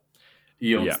yeah,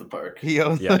 he owns Yeah. the park. He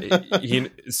owns he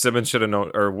Simmons should have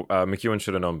known, or McEwen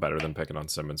should have known better than picking on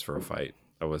Simmons for a fight.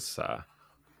 That was.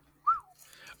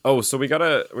 Oh, so we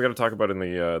gotta talk about in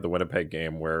the Winnipeg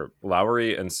game where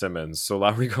Lowry and Simmons. So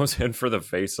Lowry goes in for the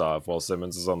face-off while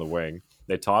Simmons is on the wing.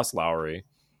 They toss Lowry,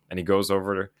 and he goes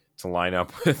over to line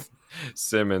up with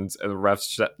Simmons, and the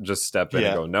refs just step in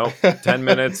and go, "No, 10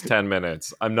 minutes, 10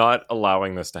 minutes. I'm not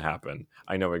allowing this to happen.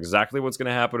 I know exactly what's going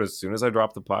to happen as soon as I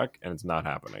drop the puck, and it's not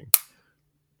happening."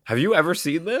 Have you ever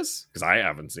seen this? Because I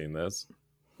haven't seen this.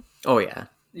 Oh yeah.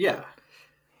 Yeah,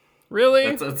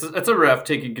 Really? that's a ref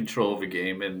taking control of a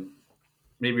game, and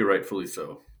maybe rightfully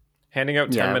so. Handing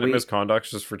out 10 Yeah, minute we- misconducts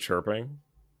just for chirping?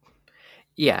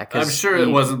 Yeah, because I'm sure it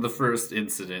wasn't the first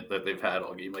incident that they've had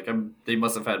all game. Like they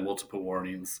must have had multiple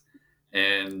warnings,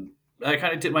 and I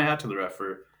kind of tip my hat to the ref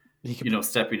for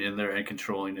stepping in there and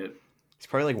controlling it. He's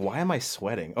probably like, why am I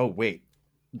sweating? Oh, wait.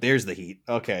 There's the heat.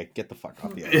 Okay, get the fuck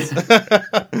off the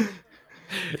ice.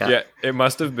 Yeah, it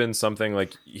must have been something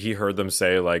like he heard them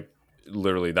say, like,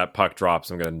 literally, that puck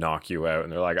drops, I'm going to knock you out.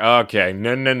 And they're like, okay,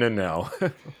 no.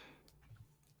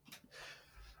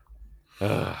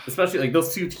 Especially like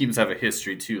those two teams have a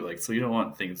history too, like so you don't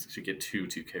want things to get too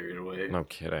carried away. No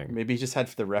kidding. Maybe he just had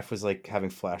the ref was like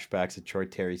having flashbacks of Troy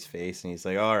Terry's face, and he's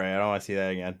like, all right, I don't want to see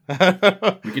that again.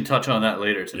 We can touch on that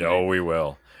later tonight. Yo, we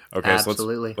will. Okay,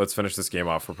 Absolutely. so let's finish this game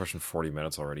off. We're pushing 40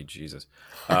 minutes already. Jesus.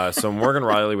 So Morgan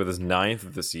Riley with his 9th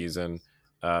of the season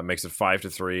makes it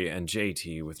 5-3, and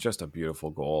JT with just a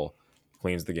beautiful goal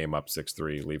cleans the game up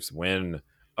 6-3. Leafs win.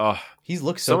 Oh, He's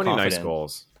looked so so many confident. nice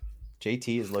goals.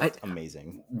 JT has looked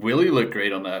amazing. Willie looked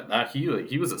great on that.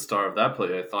 He was a star of that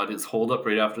play. I thought his hold up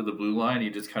right after the blue line, he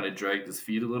just kind of dragged his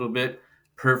feet a little bit.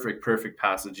 Perfect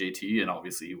pass to JT, and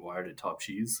obviously he wired it top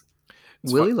cheese.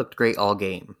 Willie looked great all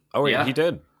game. Oh, yeah, Yeah. he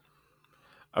did.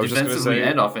 I was just going to Defensively say,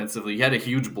 and offensively, he had a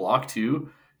huge block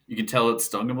too. You can tell it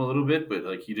stung him a little bit, but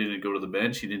like he didn't go to the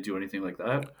bench. He didn't do anything like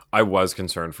that. I was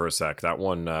concerned for a sec. That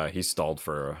one, he stalled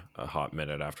for a hot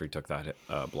minute after he took that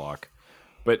block.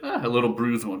 But A little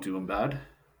bruise won't do him bad.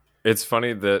 it's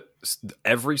funny that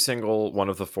every single one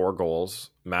of the 4 goals,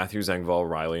 Matthews, Engvall,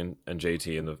 Riley, and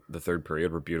JT in the third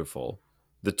period were beautiful.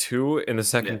 The 2 in the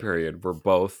second period were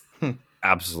both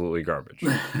absolutely garbage.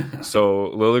 So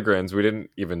Liljegren's, we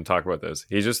didn't even talk about this.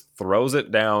 He just throws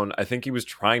it down. I think he was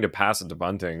trying to pass it to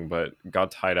Bunting, but got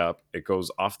tied up. It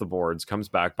goes off the boards, comes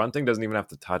back. Bunting doesn't even have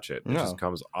to touch it. It No. just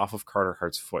comes off of Carter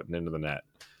Hart's foot and into the net.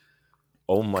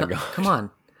 Oh my God. Come on.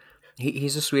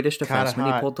 He's a Swedish Kinda defenseman.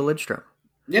 He hot. pulled the Lidstrom.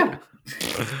 Yeah,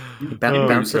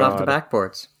 Bounced it off the God.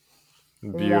 backboards.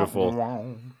 Beautiful.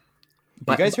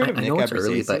 But you guys heard of I Nick know it's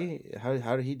early, but Abruzzese?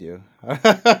 How did he do?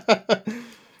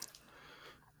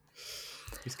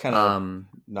 He's kind of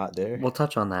not there. we'll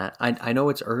touch on that. I know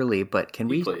it's early, but can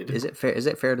we? played. Is it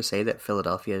fair to say that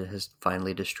Philadelphia has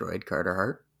finally destroyed Carter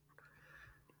Hart?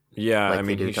 Yeah, Like I they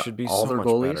mean, do he to should be all so their much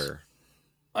goalies? better.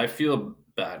 I feel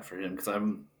bad for him because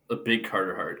I'm a big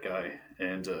Carter Hart guy,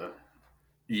 and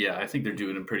I think they're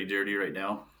doing him pretty dirty right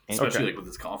now, especially like with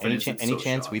his any confidence. It's any so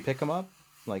chance shot. we pick him up?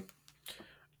 Like,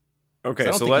 Okay, I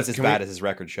don't so think let's he's as bad as his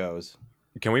record shows.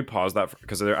 Can we pause that?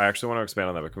 Because I actually want to expand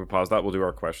on that, but can we pause that? We'll do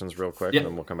our questions real quick, Yeah. and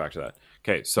then we'll come back to that.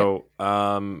 Okay, so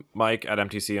Mike at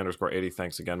MTC_80,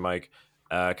 thanks again, Mike.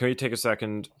 Can we take a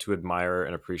second to admire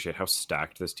and appreciate how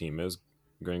stacked this team is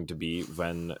going to be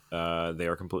when they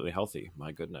are completely healthy?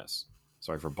 My goodness.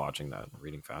 Sorry for botching that,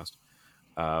 reading fast.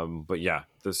 But yeah,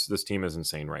 this team is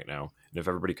insane right now. And if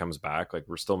everybody comes back, like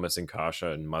we're still missing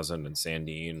Kasha and Muzzin and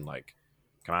Sandine, like,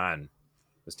 come on.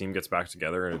 This team gets back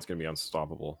together and it's going to be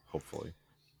unstoppable, hopefully.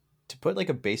 To put like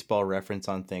a baseball reference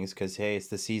on things, because hey, it's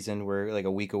the season. We're like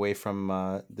a week away from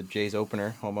the Jays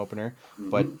home opener.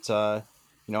 But I've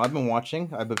been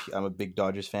watching. I'm a big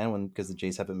Dodgers fan because the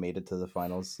Jays haven't made it to the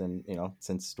finals, and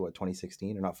since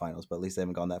 2016, or not finals, but at least they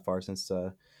haven't gone that far since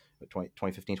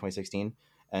 2015, 2016.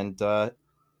 And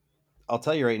I'll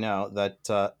tell you right now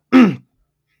that.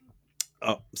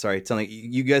 Oh, sorry. Tell me,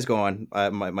 you guys go on.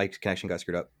 My connection got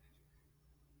screwed up.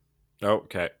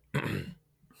 Okay.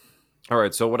 All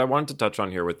right. So what I wanted to touch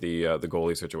on here with the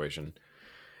goalie situation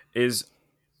is,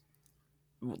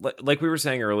 like we were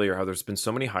saying earlier, how there's been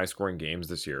so many high scoring games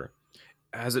this year.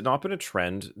 Has it not been a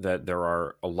trend that there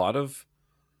are a lot of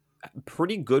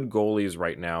pretty good goalies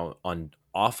right now on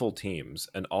awful teams,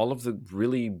 and all of the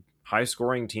really high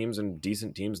scoring teams and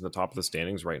decent teams in the top of the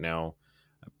standings right now,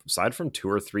 aside from 2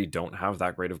 or 3, don't have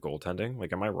that great of goaltending?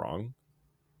 Like, am I wrong?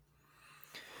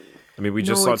 I mean, we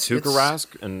just saw Tuukka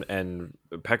Rask and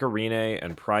Pekka Rinne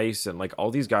and Price and like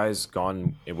all these guys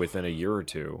gone within a year or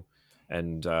two,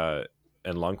 and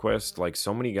Lundqvist, like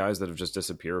so many guys that have just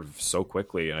disappeared so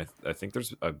quickly. And I think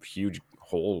there's a huge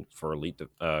hole for elite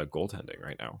goaltending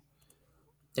right now.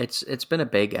 It's been a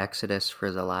big exodus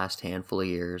for the last handful of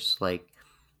years. Like,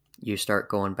 you start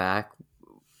going back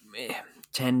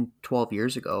 10, 12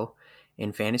 years ago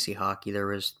in fantasy hockey, there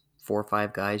was 4 or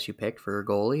 5 guys you picked for a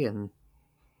goalie, and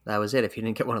that was it. If you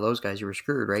didn't get one of those guys, you were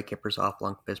screwed, right? Kiprusoff,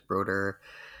 Lundqvist, Brodeur,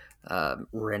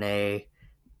 Rinne,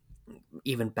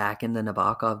 even back in the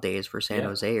Nabokov days for San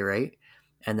Jose, right?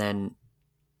 And then,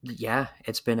 yeah,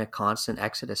 it's been a constant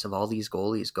exodus of all these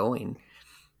goalies going.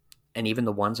 And even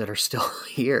the ones that are still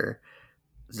here,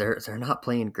 they're not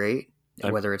playing great.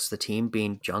 Whether it's the team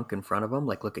being junk in front of them,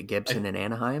 like look at Gibson in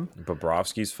Anaheim.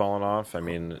 Bobrovsky's fallen off. I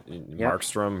mean,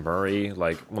 Markstrom, Murray,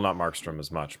 like, well, not Markstrom as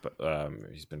much, but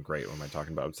he's been great. What am I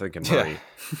talking about? I was thinking Murray.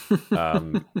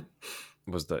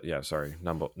 Was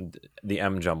the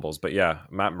M jumbles. But yeah,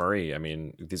 Matt Murray. I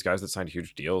mean, these guys that signed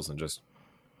huge deals and just,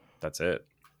 that's it.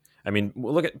 I mean,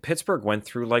 look at Pittsburgh went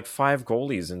through like 5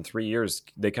 goalies in 3 years.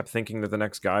 They kept thinking that the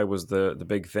next guy was the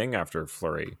big thing after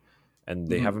Fleury, and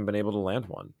they haven't been able to land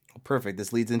one. Perfect.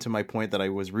 This leads into my point that I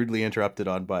was rudely interrupted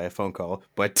on by a phone call,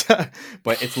 but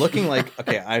it's looking like,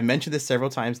 okay, I mentioned this several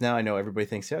times now. I know everybody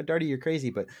thinks, oh, Darty, you're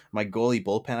crazy, but my goalie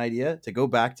bullpen idea, to go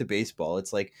back to baseball,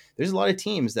 it's like there's a lot of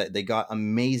teams that they got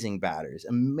amazing batters,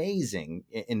 amazing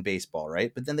in baseball,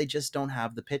 right? But then they just don't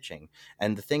have the pitching.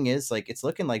 And the thing is, like, it's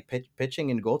looking like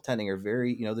pitching and goaltending are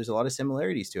very, there's a lot of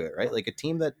similarities to it, right? Like a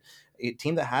team that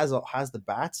has the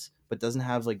bats but doesn't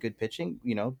have like good pitching,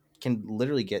 can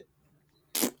literally get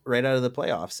right out of the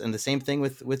playoffs. And the same thing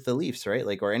with the Leafs, right?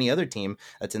 Like, or any other team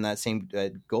that's in that same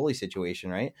goalie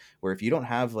situation, right? Where if you don't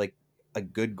have like a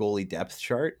good goalie depth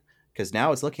chart, because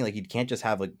now it's looking like you can't just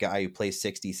have a guy who plays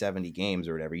 60, 70 games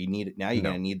or whatever. You're going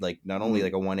to need like not only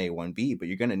like a 1A, 1B, but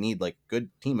you're going to need like good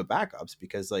team of backups,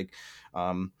 because like,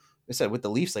 I said with the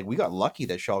Leafs, like we got lucky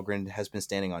that Shalgren has been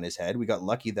standing on his head. We got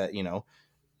lucky that,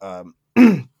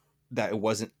 that it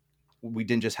wasn't, we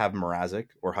didn't just have Mrazek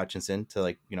or Hutchinson to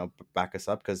like, back us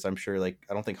up. Because I'm sure like,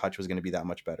 I don't think Hutch was going to be that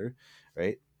much better.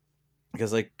 Right.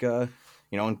 Because like, now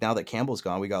that Campbell's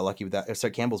gone, we got lucky with that.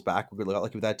 Sorry, Campbell's back. We got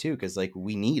lucky with that too. Because like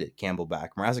we need Campbell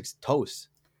back. Mrazek's toast.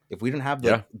 If we didn't have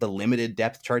the limited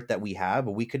depth chart that we have,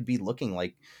 we could be looking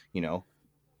like,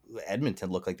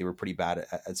 Edmonton looked like they were pretty bad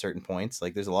at certain points.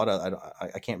 Like there's a lot of,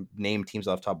 I can't name teams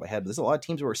off the top of my head, but there's a lot of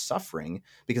teams who are suffering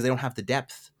because they don't have the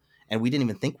depth. And we didn't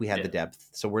even think we had the depth.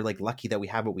 So we're like lucky that we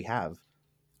have what we have.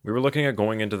 We were looking at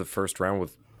going into the first round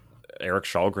with Erik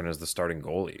Källgren as the starting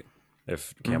goalie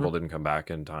if Campbell didn't come back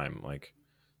in time. Like,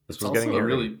 this was getting a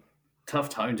really tough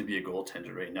time to be a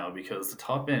goaltender right now, because the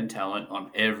top end talent on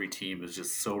every team is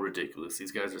just so ridiculous.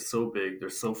 These guys are so big, they're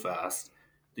so fast,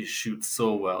 they shoot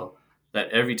so well, that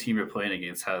every team you're playing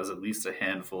against has at least a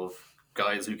handful of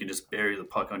guys who can just bury the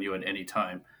puck on you at any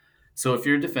time. So if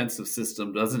your defensive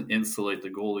system doesn't insulate the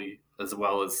goalie as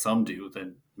well as some do,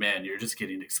 then, man, you're just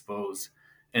getting exposed.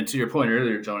 And to your point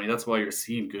earlier, Johnny, that's why you're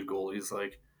seeing good goalies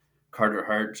like Carter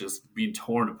Hart just being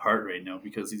torn apart right now,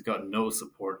 because he's got no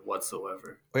support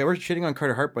whatsoever. Wait, we're shitting on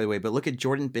Carter Hart, by the way, but look at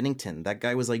Jordan Binnington. That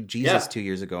guy was like Jesus 2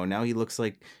 years ago. Now he looks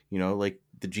like, like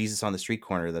the Jesus on the street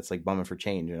corner that's like bumming for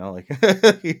change, like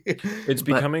it's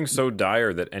becoming so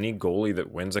dire that any goalie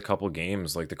that wins a couple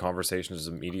games, like the conversation is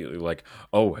immediately like,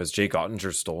 oh, has Jake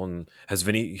Ottinger stolen? Has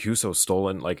Vinny Husso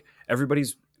stolen? Like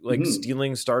everybody's like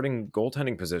stealing starting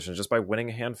goaltending positions just by winning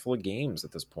a handful of games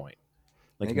at this point.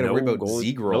 Like, you got to worry about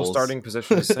Zegras. No starting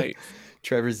position is safe.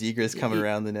 Trevor Zegras coming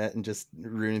around the net and just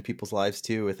ruining people's lives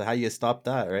too. With how you stop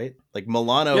that, right? Like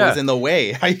Milano was in the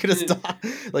way. How you could have stopped?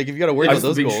 Like if you got to worry about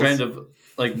those goals. There's a big trend of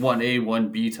like 1A,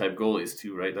 1B type goalies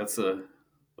too, right? That's a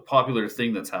popular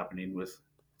thing that's happening with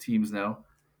teams now.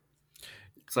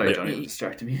 Sorry, Johnny, you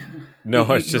distracted me. No,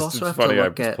 it's funny. I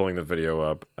was pulling the video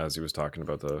up as he was talking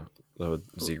about the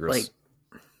Zegras. Like,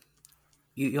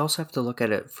 you also have to look at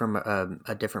it from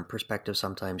a different perspective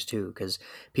sometimes too, because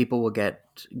people will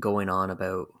get going on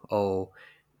about,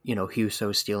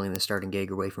 Husso stealing the starting gig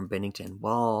away from Binnington.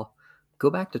 Well, go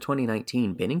back to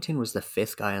 2019. Binnington was the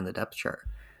 5th guy on the depth chart.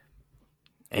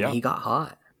 and he got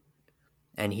hot.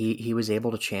 And he was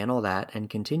able to channel that and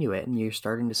continue it. And you're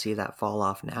starting to see that fall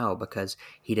off now because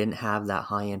he didn't have that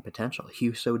high-end potential.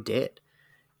 Huso did.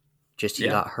 Just he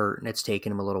got hurt, and it's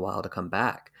taken him a little while to come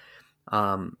back.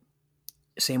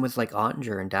 Same with like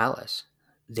Ottinger in Dallas.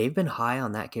 They've been high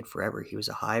on that kid forever. He was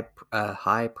a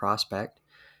high prospect,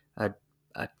 a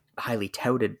highly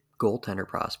touted goaltender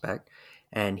prospect,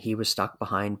 and he was stuck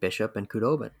behind Bishop and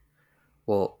Khudobin.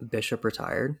 Well, Bishop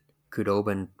retired.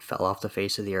 Khudobin fell off the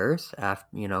face of the earth after,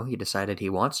 he decided he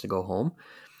wants to go home,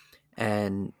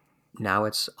 and now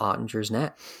it's Ottinger's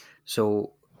net.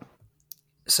 So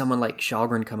someone like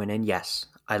Shalgren coming in, yes,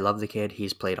 I love the kid.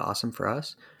 He's played awesome for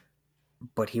us,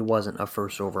 but he wasn't a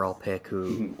first overall pick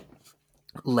who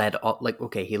led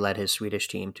his Swedish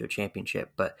team to a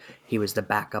championship, but he was the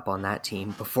backup on that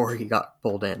team before he got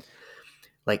pulled in.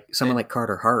 Like someone like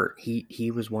Carter Hart,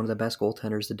 he was one of the best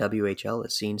goaltenders the WHL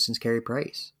has seen since Carey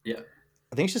Price. Yeah.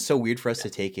 I think it's just so weird for us to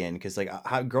take in because, like,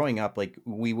 growing up, like,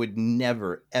 we would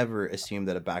never ever assume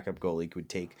that a backup goalie could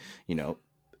take,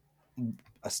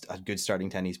 a good starting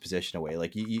tennis position away.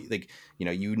 Like, you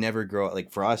never grow up.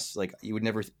 Like, for us, like, you would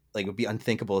never it would be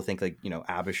unthinkable to think like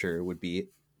Abisher would be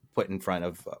put in front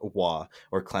of Waugh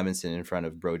or Clemenson in front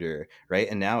of Brodeur, right?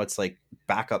 And now it's like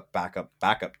backup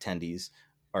tendies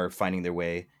are finding their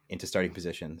way into starting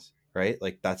positions, right?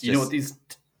 Like that's just... what these...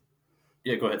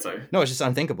 Yeah, go ahead, sorry. No, it's just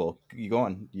unthinkable. You go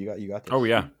on. You got this. Oh,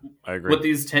 yeah. I agree. What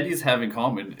these tendies have in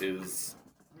common is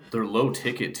they're low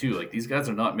ticket, too. Like, these guys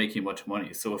are not making much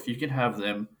money. So if you can have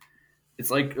them...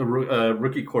 It's like a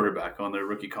rookie quarterback on their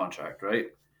rookie contract, right?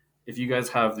 If you guys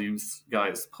have these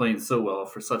guys playing so well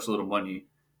for such little money,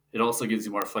 it also gives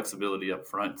you more flexibility up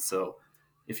front. So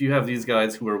if you have these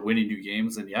guys who are winning you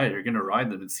games, then yeah, you're going to ride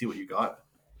them and see what you got.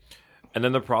 And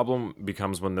then the problem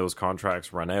becomes when those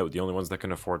contracts run out, the only ones that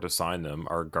can afford to sign them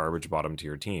are garbage bottom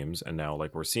tier teams. And now,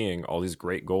 like we're seeing, all these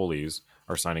great goalies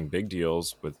are signing big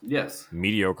deals with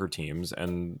mediocre teams,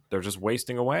 and they're just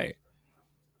wasting away.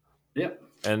 Yeah.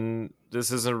 And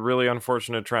this is a really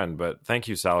unfortunate trend, but thank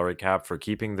you, salary cap, for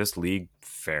keeping this league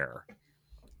fair.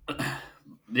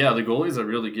 Yeah, the goalies are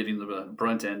really getting the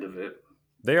brunt end of it.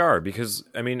 They are, because,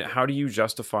 I mean, how do you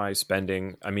justify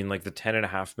spending, like the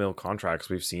 $10.5 million contracts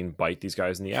we've seen bite these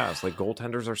guys in the ass? Like,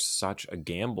 goaltenders are such a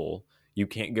gamble. You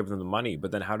can't give them the money,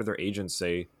 but then how do their agents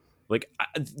say, like,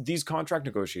 these contract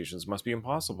negotiations must be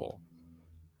impossible?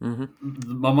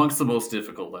 Mm-hmm. Amongst the most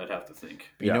difficult, I'd have to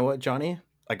think. You know what, Johnny?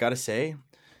 I gotta say,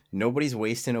 nobody's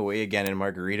wasting away again in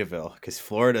Margaritaville, because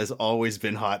Florida's always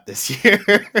been hot this year.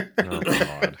 Oh,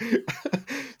 God.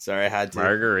 Sorry, I had to.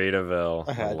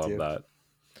 Margaritaville. I love that.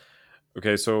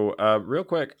 Okay, so real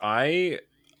quick, I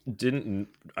didn't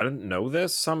know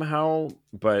this somehow,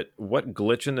 but what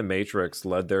glitch in the Matrix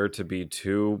led there to be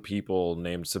two people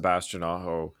named Sebastian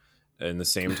Aho in the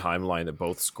same timeline that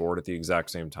both scored at the exact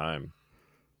same time?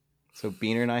 So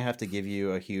Beaner and I have to give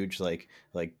you a huge like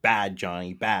bad,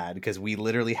 Johnny, bad, because we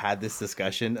literally had this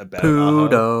discussion about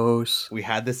Kudos. We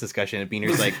had this discussion, and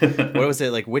Beaner's like, what was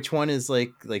it, like, which one is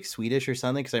like Swedish or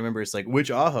something? Because I remember it's like,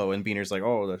 which Aho, and Beaner's like,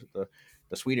 oh,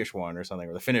 the Swedish one or something,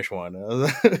 or the Finnish one.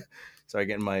 Sorry,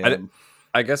 getting my...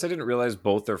 I guess I didn't realize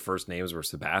both their first names were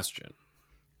Sebastian.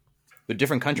 They're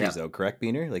different countries, though, correct,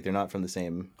 Beaner? Like, they're not from the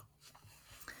same...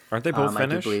 Aren't they both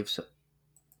Finnish?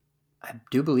 I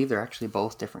do believe they're actually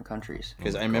both different countries.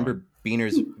 Because I remember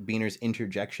Beaner's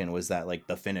interjection was that, like,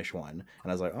 the Finnish one.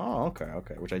 And I was like, oh,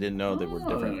 okay. Which I didn't know they were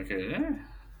different. Okay.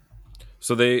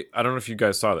 So I don't know if you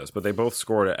guys saw this, but they both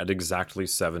scored at exactly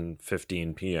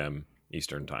 7:15 p.m.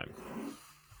 Eastern time.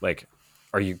 Like,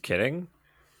 are you kidding?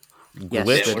 Yes,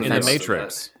 glitch in the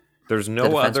Matrix. There's no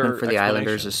the other for the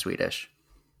Islanders is Swedish.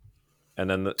 And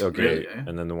then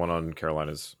and then the one on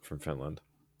Carolina is from Finland.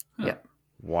 Huh. Yeah.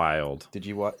 Wild. Did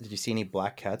you see any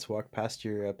black cats walk past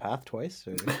your path twice?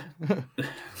 Or?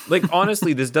 Like,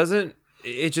 honestly, this doesn't...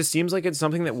 It just seems like it's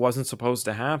something that wasn't supposed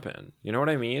to happen. You know what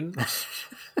I mean?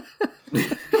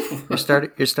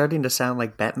 You're starting to sound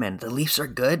like Batman. The Leafs are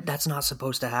good. That's not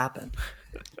supposed to happen.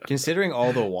 Considering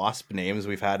all the WASP names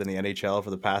we've had in the NHL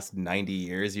for the past 90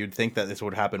 years, you'd think that this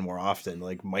would happen more often,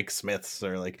 like Mike Smiths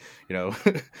or like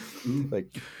like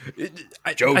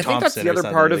Joe Thompson. I think that's the other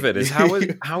part of it is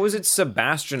how is it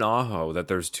Sebastian Aho that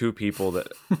there's two people that,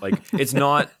 like, it's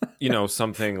not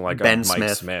something like Ben Mike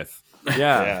Smith.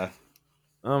 Yeah.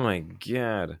 Oh my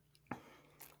God.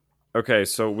 Okay,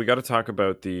 so we got to talk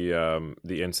about the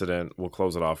incident. We'll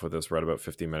close it off with this. We're at about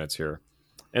 50 minutes here.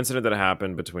 Incident that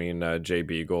happened between Jay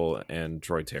Beagle and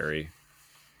Troy Terry.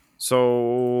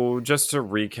 So just to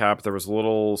recap, there was a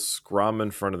little scrum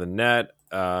in front of the net,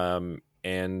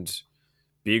 and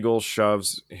Beagle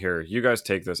shoves here. You guys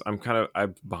take this. I'm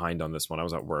behind on this one. I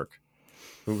was at work.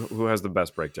 Who has the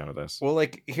best breakdown of this? Well,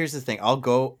 like, here's the thing.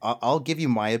 I'll give you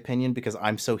my opinion because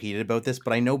I'm so heated about this,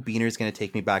 but I know Beaner's going to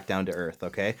take me back down to earth,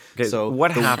 okay? So what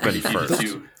happened first?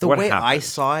 The way I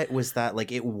saw it was that,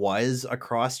 like, it was a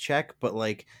cross-check, but,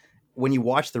 like, when you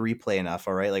watch the replay enough,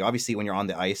 all right, like, obviously when you're on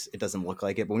the ice, it doesn't look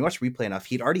like it, but when you watch replay enough,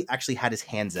 he'd already actually had his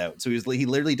hands out. So he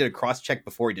literally did a cross-check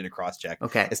before he did a cross-check.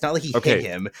 Okay. It's not like he hit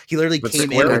him. He literally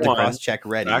came in with the cross-check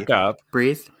ready. Back up.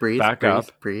 Breathe. Back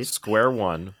up. Square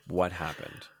one. What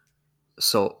happened?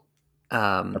 So,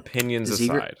 opinions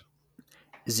aside,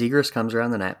 Zegras comes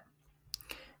around the net,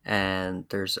 and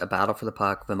there's a battle for the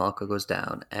puck. Vejmelka goes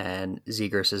down, and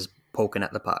Zegras is poking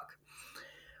at the puck.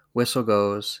 Whistle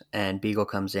goes, and Beagle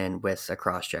comes in with a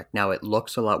cross-check. Now, it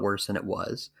looks a lot worse than it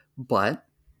was, but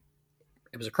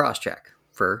it was a cross-check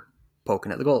for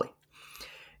poking at the goalie.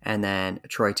 And then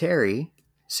Troy Terry,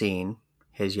 seeing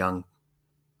his young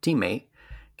teammate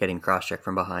getting cross-checked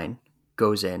from behind,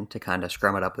 goes in to kind of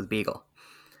scrum it up with Beagle.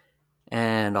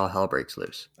 And all hell breaks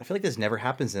loose. I feel like this never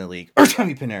happens in the league.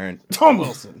 Artemi Panarin, Tom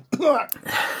Wilson,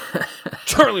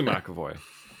 Charlie McAvoy.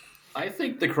 I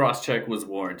think the cross-check was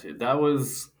warranted. That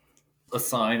was a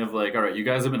sign of, like, all right, you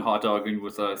guys have been hot dogging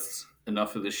with us.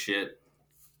 Enough of this shit.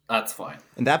 That's fine.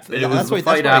 And that's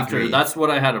what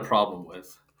I had a problem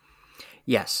with.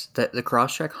 Yes, the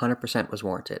cross-check 100% was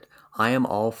warranted. I am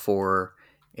all for,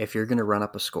 if you're going to run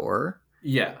up a score,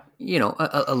 yeah, you know,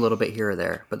 a little bit here or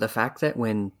there. But the fact that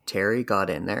when Terry got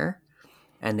in there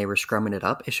and they were scrumming it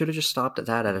up, it should have just stopped at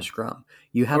that at a scrum.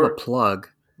 You have a plug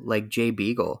like Jay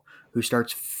Beagle who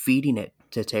starts feeding it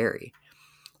to Terry.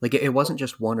 Like, it wasn't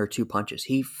just one or two punches.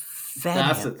 He fed him.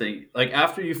 That's the thing. Like,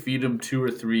 after you feed him 2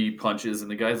 or 3 punches and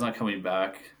the guy's not coming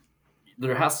back,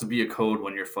 there has to be a code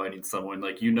when you're fighting someone.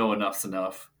 Like, you know, enough's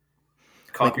enough.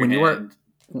 Cock your hand.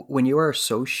 When you are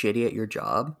so shitty at your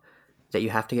job that you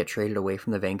have to get traded away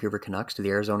from the Vancouver Canucks to the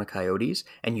Arizona Coyotes,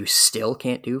 and you still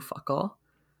can't do fuck all,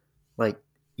 like,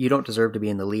 you don't deserve to be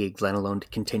in the league, let alone to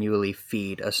continually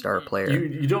feed a star player.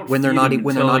 You don't when they're not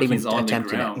even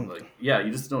attempting it. Like, yeah,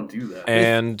 you just don't do that.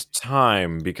 And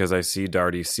time, because I see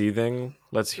Darty seething.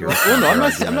 Let's hear. Well, no,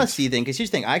 I'm not seething. Because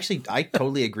here's the thing. I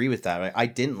totally agree with that. I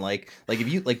didn't like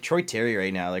if you like Troy Terry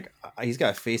right now. Like, he's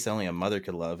got a face only a mother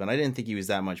could love, and I didn't think he was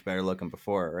that much better looking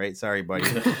before. Right? Sorry, buddy,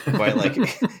 but like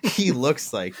he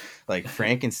looks like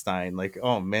Frankenstein. Like,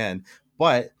 oh man.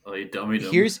 But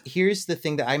here's the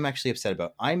thing that I'm actually upset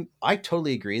about. I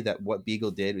totally agree that what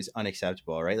Beagle did was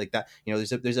unacceptable, right? Like that, you know,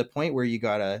 there's a point where you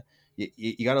gotta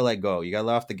let go. You gotta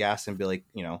let off the gas and be like,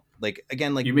 you know, like,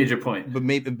 again, like, you made your point. But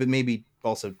maybe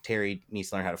also Terry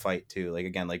needs to learn how to fight too. Like,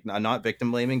 again, like, not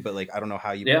victim blaming, but like, I don't know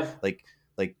how you like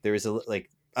there was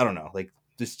I don't know, like,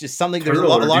 there's just something. There's a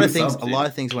lot of things. Something. A lot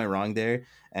of things went wrong there.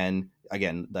 And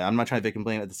again, I'm not trying to victim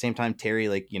blame. At the same time, Terry,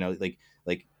 like, you know, like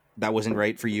that wasn't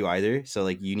right for you either. So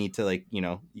like, you need to, like, you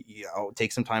know,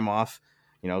 take some time off,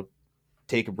 you know,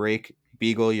 take a break.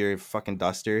 Beagle, you're a fucking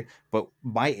duster. But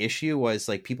my issue was,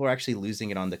 like, people are actually losing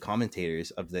it on the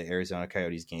commentators of the Arizona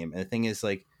Coyotes game. And the thing is,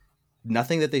 like,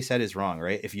 nothing that they said is wrong,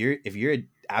 right? If you're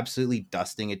absolutely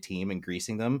dusting a team and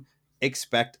greasing them,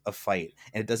 expect a fight.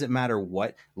 And it doesn't matter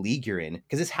what league you're in,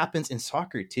 because this happens in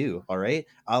soccer too, all right?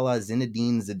 A la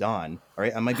Zinedine Zidane, all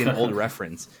right? I might be an old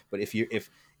reference, but if you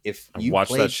watch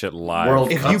that shit live,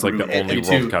 that's like the only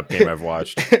World Cup game I've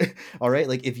watched. All right,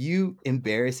 like, if you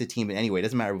embarrass a team in any way, it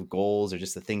doesn't matter with goals or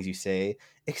just the things you say,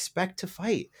 expect to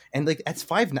fight. And like, that's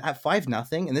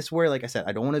 5-0. And this is where, like I said,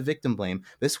 I don't want to victim blame.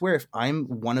 This is where, if I'm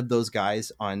one of those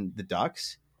guys on the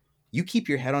Ducks, you keep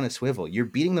your head on a swivel. You're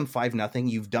beating them 5-0.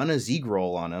 You've done a Zieg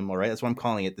roll on them. All right, that's what I'm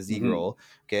calling it, the Zieg roll.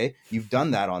 Okay, you've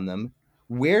done that on them.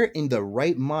 Where in the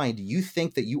right mind do you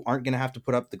think that you aren't going to have to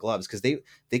put up the gloves? Because they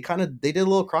did a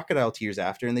little crocodile tears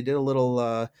after, and they did a little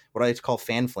what I like to call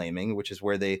fan flaming, which is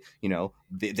where they, you know,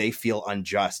 they feel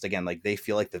unjust again, like they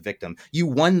feel like the victim. You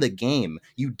won the game,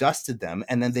 you dusted them,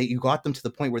 and then you got them to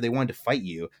the point where they wanted to fight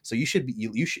you. So you should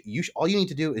all you need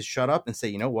to do is shut up and say,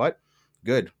 you know what?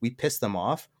 Good, we pissed them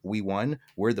off, we won,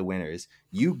 we're the winners.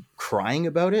 You crying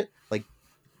about it, like,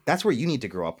 that's where you need to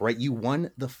grow up, right? You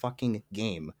won the fucking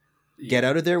game. Get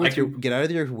out of there with get out of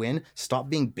there win. Stop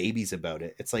being babies about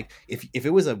it. It's like, if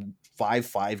it was a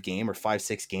 5-5 game or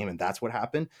 5-6 game and that's what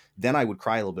happened, then I would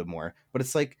cry a little bit more. But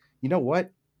it's like, you know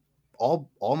what? All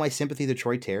my sympathy to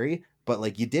Troy Terry, but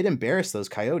like, you did embarrass those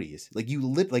Coyotes. Like, you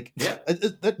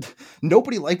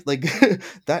nobody liked, like,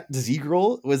 that Zieg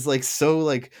roll was like, so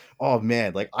like, oh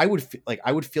man, like, I would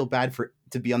feel bad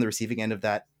to be on the receiving end of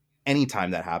that anytime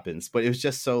that happens. But it was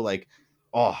just so like,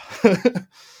 oh.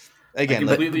 again,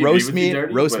 completely roast agree with me, you,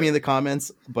 Darty, roast but- me in the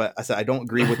comments. But I said I don't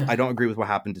agree with what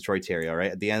happened to Troy Terry. All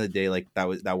right, at the end of the day, like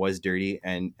that was dirty,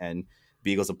 and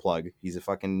Beagle's a plug. He's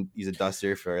a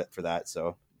duster for that.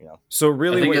 So you know. So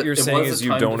really, what you're it saying was is a you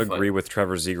time don't to fight. agree with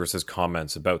Trevor Zegras'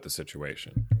 comments about the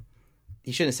situation.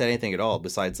 He shouldn't have said anything at all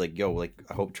besides like, yo, like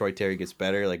I hope Troy Terry gets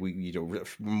better. Like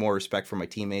more respect for my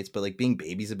teammates, but like being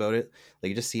babies about it,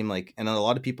 like it just seemed like, and a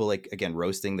lot of people like again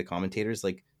roasting the commentators,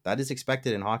 like that is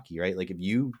expected in hockey, right? Like if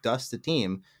you dust a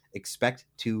team, expect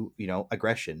to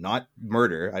aggression, not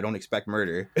murder. I don't expect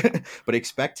murder, but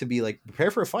expect to be like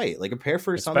prepare for a fight, like prepare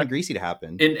for something greasy to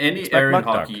happen. In any Expect era in muck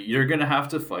hockey, duck. you're gonna have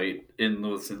to fight in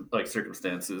those like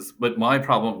circumstances. But my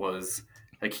problem was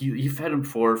like he fed him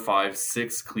 4, 5,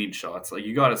 6 clean shots. Like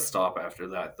you got to stop after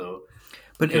that though,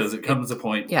 But because it comes to a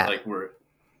point yeah. like where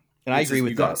And I it's agree just-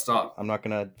 with you gotta that. stop. I'm not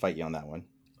gonna fight you on that one.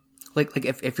 like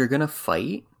if you're gonna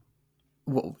fight,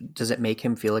 does it make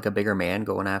him feel like a bigger man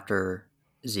going after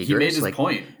Zegras? He made his like,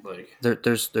 point. Like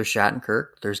There's Shattenkirk,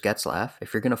 there's Getzlaff.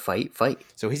 If you're gonna fight.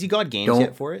 So has he got games Don't-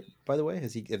 yet for it? By the way,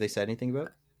 have they said anything about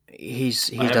it? He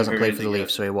haven't doesn't heard play for the anything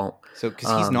Leafs, yet. so he won't. So,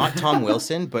 because he's not Tom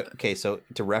Wilson, but okay. So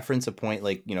to reference a point,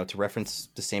 like to reference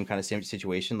the same kind of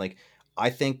situation, like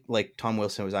I think like Tom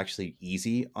Wilson was actually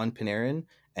easy on Panarin,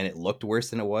 and it looked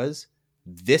worse than it was.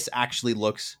 This actually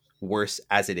looks worse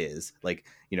as it is. Like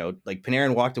like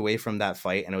Panarin walked away from that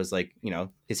fight, and it was like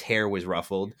his hair was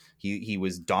ruffled. He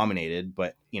was dominated,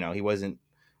 but he wasn't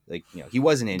like he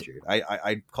wasn't injured.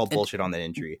 I call bullshit on that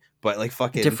injury, but like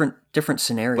fucking Different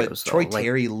scenarios. But though. Troy Like,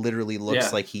 Terry literally looks Yeah.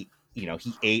 like he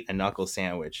ate a knuckle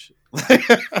sandwich.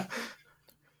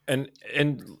 And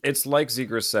it's like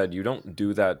Zegras said, you don't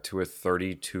do that to a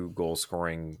 32 goal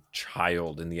scoring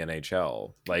child in the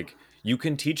NHL. Like you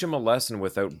can teach him a lesson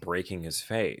without breaking his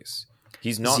face.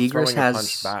 He's not Zegras throwing a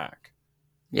punch back.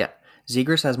 Yeah,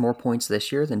 Zegras has more points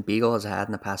this year than Beagle has had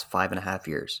in the past 5.5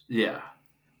 years. yeah.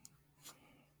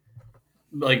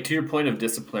 Like to your point of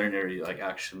disciplinary like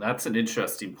action, that's an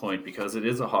interesting point because it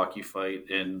is a hockey fight,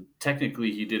 and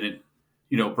technically he didn't,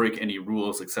 break any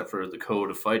rules except for the code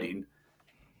of fighting.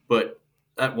 But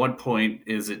at one point,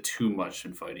 is it too much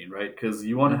in fighting, right? Because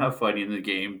you want to have fighting in the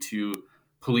game to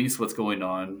police what's going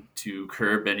on, to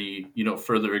curb any,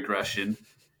 further aggression.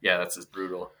 Yeah, that's just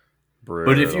brutal.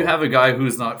 But if you have a guy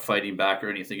who's not fighting back or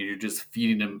anything, and you're just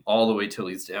feeding him all the way till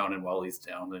he's down, and while he's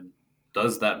down, then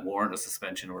does that warrant a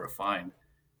suspension or a fine?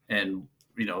 And,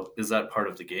 is that part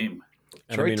of the game?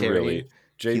 And Troy I mean, Terry, really,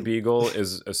 Jay Beagle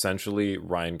is essentially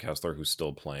Ryan Kessler who's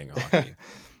still playing hockey.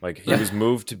 Like he was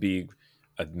moved to be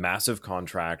a massive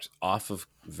contract off of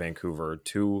Vancouver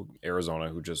to Arizona,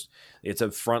 who it's a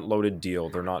front loaded deal.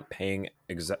 They're not paying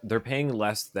they're paying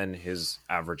less than his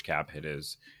average cap hit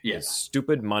is. Yeah. It's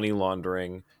stupid money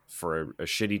laundering for a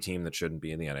shitty team that shouldn't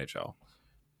be in the NHL.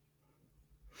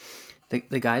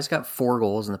 The guy's got 4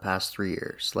 goals in the past 3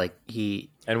 years. Like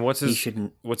And what's he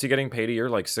shouldn't what's he getting paid a year?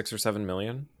 Like 6 or 7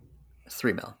 million?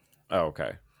 3 mil. Oh,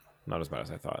 okay. Not as bad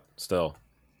as I thought. Still,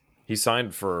 he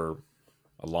signed for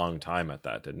a long time at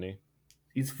that, didn't he?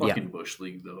 He's fucking Bush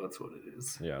League, though. That's what it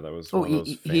is. Yeah, that was Oh, one of those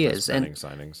he famous is, and- betting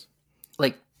signings.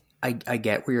 Like I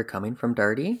get where you're coming from,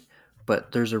 Darty,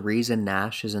 but there's a reason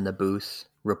Nash is in the booth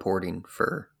reporting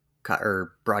for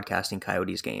or broadcasting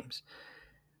Coyotes games.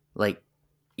 Like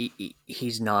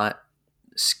he's not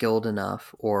skilled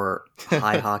enough or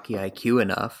high hockey IQ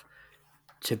enough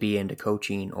to be into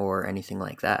coaching or anything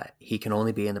like that. He can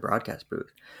only be in the broadcast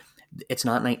booth. It's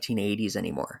not 1980s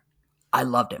anymore. I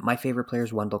loved it. My favorite player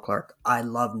is Wendell Clark. I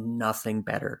love nothing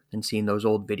better than seeing those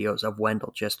old videos of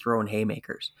Wendell just throwing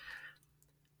haymakers.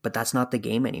 But that's not the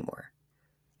game anymore.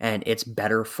 And it's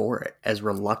better for it. As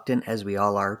reluctant as we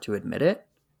all are to admit it,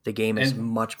 the game is And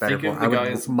much better think for of it. the I would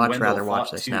guys much Wendell rather watch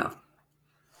fought this too. now.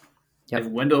 Yep. If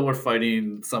Wendell were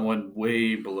fighting someone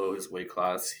way below his weight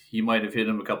class, he might have hit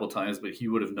him a couple times, but he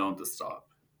would have known to stop.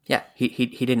 Yeah, he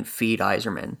didn't feed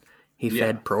Yzerman. He Yeah.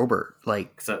 fed Probert.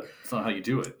 Like, Except that's not how you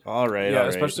do it. All right, Yeah,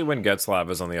 especially when Getzlav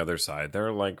is on the other side.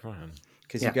 They're like, man.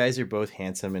 because Yeah. you guys are both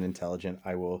handsome and intelligent.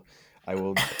 I will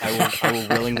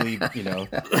willingly,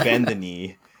 bend the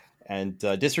knee and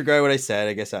disregard what I said.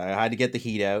 I guess I had to get the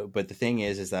heat out. But the thing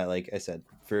is that, like I said,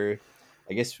 I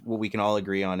guess what we can all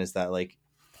agree on is that like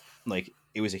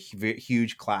it was a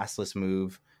huge classless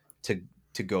move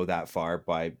to go that far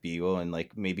by Beagle, and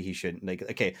like maybe he shouldn't. Like,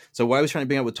 okay, so what I was trying to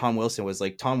bring up with Tom Wilson was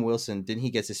like Tom Wilson, didn't he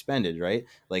get suspended, right?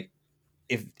 Like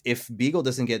if Beagle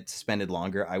doesn't get suspended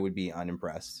longer, I would be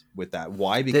unimpressed with that.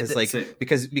 Why? Because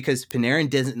because Panarin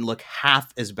doesn't look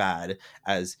half as bad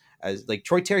as like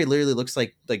Troy Terry literally looks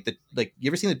like you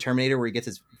ever seen the Terminator where he gets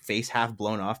his face half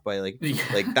blown off by like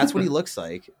that's what he looks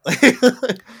like.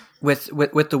 With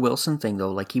the Wilson thing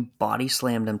though, like he body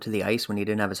slammed him to the ice when he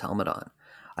didn't have his helmet on.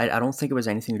 I don't think it was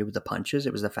anything to do with the punches.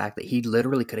 It was the fact that he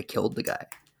literally could have killed the guy.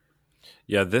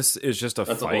 Yeah, this is just a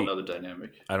That's fight. a whole other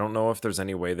dynamic. I don't know if there's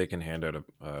any way they can hand out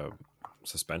a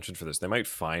suspension for this. They might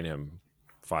fine him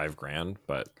 $5,000,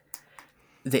 but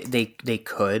They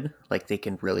could, like, they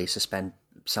can really suspend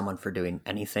someone for doing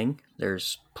anything.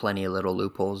 There's plenty of little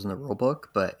loopholes in the rule book,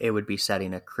 but it would be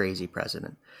setting a crazy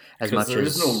precedent. Because there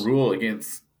is no rule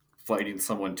against fighting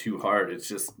someone too hard. It's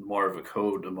just more of a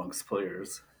code amongst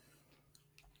players.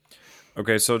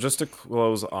 Okay, so just to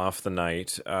close off the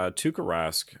night, Tuukka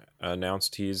Rask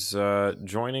announced he's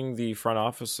joining the front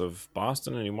office of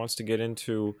Boston and he wants to get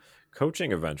into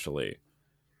coaching eventually.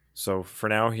 So for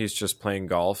now, he's just playing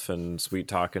golf and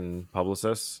sweet-talking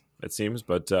publicists, it seems,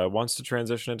 but wants to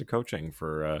transition into coaching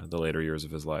for the later years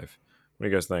of his life. What do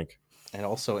you guys think? And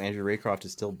also, Andrew Raycroft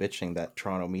is still bitching that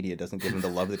Toronto media doesn't give him the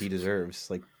love that he deserves.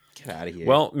 Like, get out of here.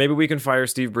 Well, maybe we can fire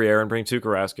Steve Briere and bring Tuukka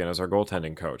Rask in as our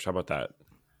goaltending coach. How about that?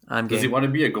 Does he want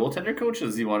to be a goaltender coach, or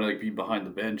does he want to like be behind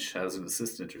the bench as an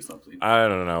assistant or something? I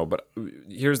don't know, but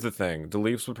here's the thing. The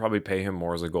Leafs would probably pay him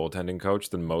more as a goaltending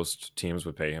coach than most teams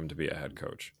would pay him to be a head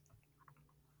coach.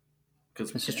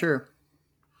 This is true.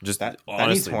 Just that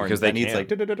honestly, needs horns. because they needs can.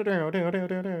 like.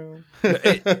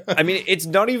 I mean, it's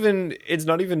not even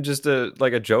just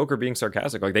a joke or being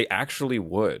sarcastic. Like they actually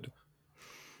would.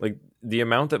 Like the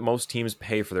amount that most teams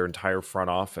pay for their entire front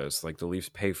office, like the Leafs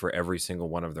pay for every single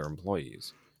one of their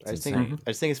employees. I just think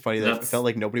it's funny that I felt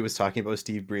like nobody was talking about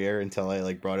Steve Briere until I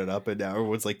like brought it up, and now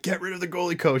everyone's like, "Get rid of the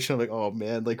goalie coach." And I'm like, "Oh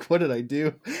man, like what did I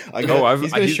do?"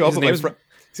 He's gonna show up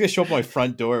at my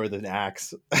front door with an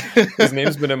axe. His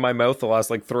name's been in my mouth the last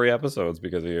like 3 episodes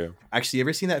because of you. Actually, you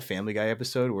ever seen that Family Guy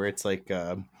episode where it's like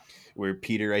where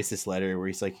Peter writes this letter where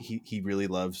he's like he really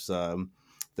loves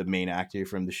the main actor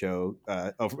from the show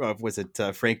was it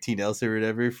Frank T. Nelson or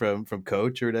whatever from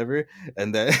Coach or whatever,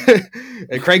 and then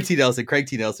and Craig T.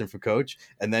 Nelson from Coach,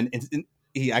 and then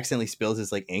he accidentally spills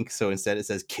his like ink, so instead it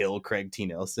says "Kill Craig T.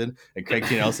 Nelson," and Craig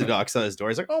T. Nelson knocks on his door.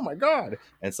 He's like, "Oh my god!"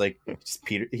 And it's like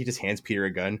he just hands Peter a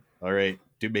gun. All right,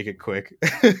 dude, make it quick. I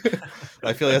feel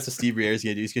like that's what Steve Briere is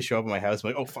gonna do. He's gonna show up at my house.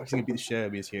 I'm like, "Oh fuck, he's gonna beat the shit out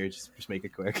of me." He's here. Just make it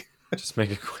quick. Just make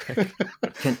it quick.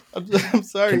 I'm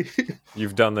sorry.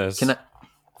 You've done this.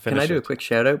 Can I do a quick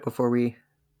shout out before we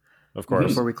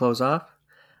close off?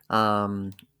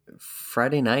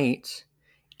 Friday night,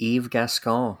 Yves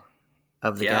Gascon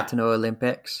of the Gatineau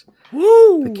Olympics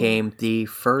became the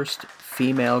first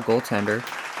female goaltender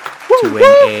to win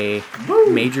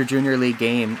a major junior league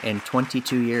game in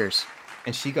 22 years.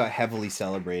 And she got heavily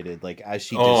celebrated, like as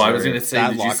she. Oh, I was going to say,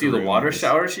 did you see the water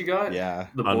shower she got? Yeah,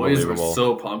 the boys were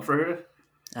so pumped for her.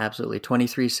 Absolutely,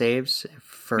 23 saves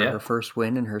for her first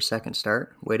win in her second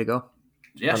start. Way to go!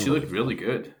 Yeah, she looked really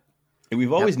good. And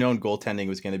we've always known goaltending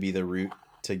was going to be the route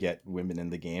to get women in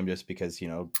the game, just because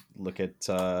look at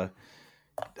I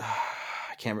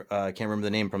can't remember the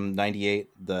name from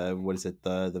 '98.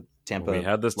 The Tampa? We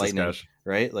had this Lightning, discussion,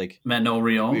 right? Like Manon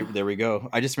Rhéaume. There we go.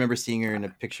 I just remember seeing her in a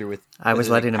picture with. I was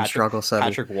letting him struggle.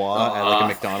 Patrick Waugh at like a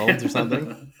McDonald's or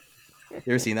something. You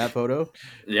ever seen that photo?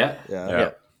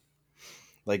 Yeah.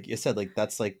 Like you said, like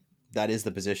that is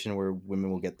the position where women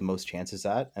will get the most chances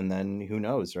at, and then who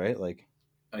knows, right? Like,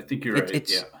 I think you're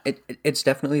right. It's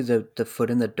definitely the foot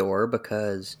in the door,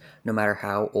 because no matter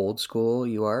how old school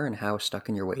you are and how stuck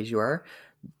in your ways you are,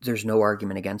 there's no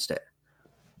argument against it.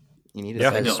 You need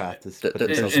a psychopath to put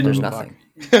themselves there's nothing.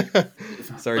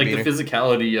 Sorry, like Beaner. The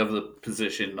physicality of the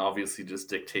position obviously just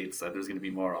dictates that there's going to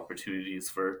be more opportunities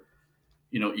for,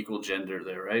 equal gender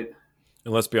there, right?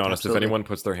 And let's be honest, Absolutely. if anyone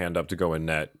puts their hand up to go in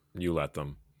net, you let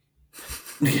them.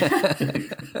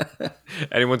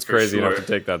 Anyone's crazy enough to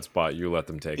take that spot, you let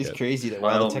them take it. It's crazy that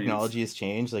while the technology has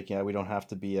changed, like, we don't have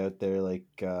to be out there like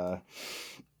God,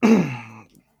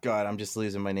 I'm just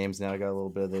losing my names now. I got a little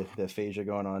bit of the aphasia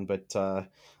going on, but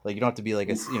like, you don't have to be like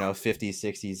a 50s,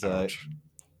 60s.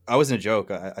 I wasn't a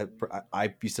joke.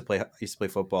 I used to play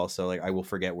football, so like I will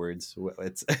forget words.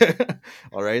 It's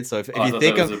all right. So if you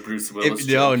think of Bruce Willis,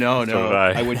 no, So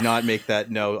I would not make that.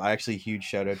 No, I actually huge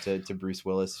shout out to Bruce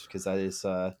Willis, because that is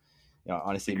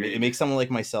honestly, Agreed. it makes someone like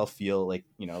myself feel like,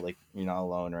 like you're not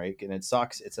alone, right? And it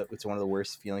sucks. It's one of the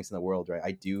worst feelings in the world, right?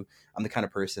 I'm the kind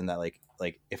of person that like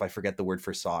if I forget the word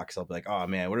for socks, I'll be like, oh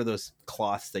man, what are those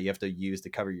cloths that you have to use to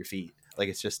cover your feet? Like,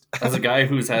 it's just As a guy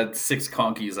who's had 6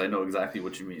 conkies, I know exactly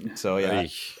what you mean. so yeah.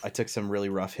 Eesh. I took some really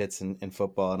rough hits in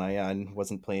football, and I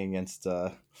wasn't playing against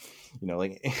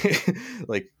like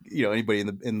like anybody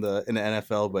in the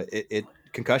NFL, but it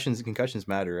concussions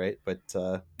matter, right? But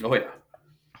Oh yeah.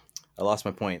 I lost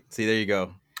my point. See, there you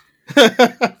go.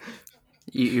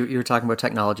 You were talking about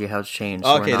technology, how it's changed.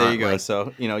 So Okay, we're there not you go. like-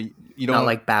 So you don't not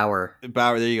like Bauer.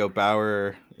 Bauer. There you go,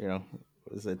 Bauer. What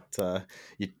is it?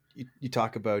 You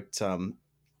talk about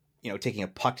taking a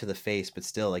puck to the face, but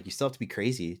still, like, you still have to be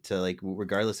crazy to, like,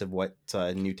 regardless of what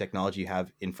new technology you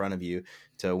have in front of you,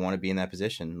 to want to be in that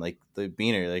position. Like the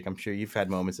Beaner, like, I'm sure you've had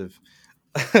moments of,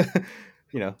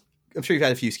 I'm sure you've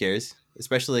had a few scares,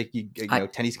 especially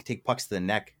like tennies can take pucks to the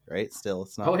neck, right? Still,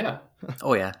 it's not. Oh yeah.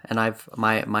 Oh yeah, and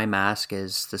my mask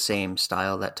is the same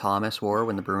style that Thomas wore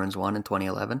when the Bruins won in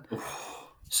 2011.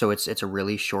 So it's a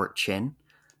really short chin.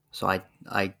 So I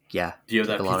yeah. Do you have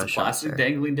take that a lot piece of shots plastic there.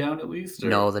 dangling down at least? Or?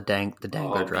 No, the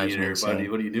dangler drives me Peter, insane. buddy,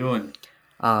 what are you doing?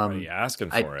 What are you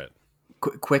asking for it?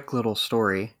 Quick little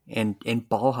story. In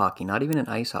ball hockey, not even in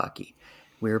ice hockey,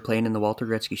 we were playing in the Walter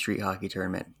Gretzky Street Hockey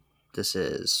Tournament. This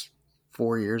is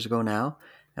 4 years ago now,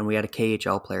 and we had a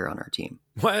KHL player on our team.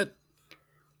 What?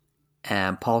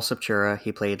 And Paul Sepchura,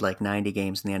 he played like 90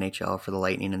 games in the NHL for the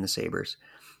Lightning and the Sabres.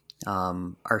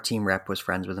 Our team rep was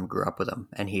friends with him, grew up with him,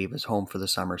 and he was home for the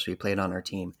summer, so he played on our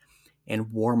team.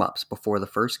 In warm-ups before the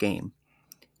first game,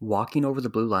 walking over the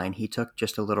blue line, he took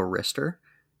just a little wrister,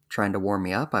 trying to warm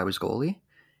me up. I was goalie,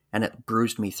 and it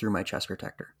bruised me through my chest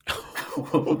protector.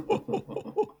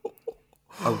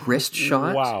 A wrist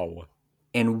shot Wow.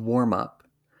 in warm-up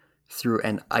through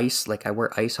an ice, like I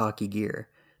wear ice hockey gear,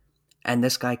 and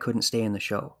this guy couldn't stay in the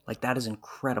show. Like, that is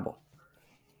incredible.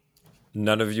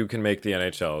 None of you can make the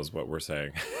NHL is what we're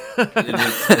saying.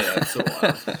 It's so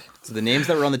wild. So the names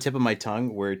that were on the tip of my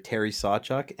tongue were Terry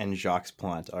Sawchuk and Jacques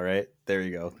Plante. All right, there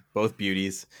you go. Both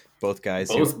beauties, both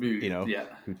guys Yeah.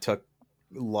 who took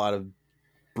a lot of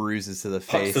bruises to the Pucks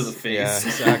face. to the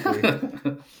face. Yeah,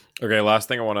 exactly. Okay, last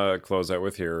thing I want to close out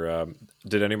with here.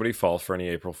 Did anybody fall for any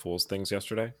April Fool's things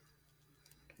yesterday?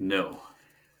 No.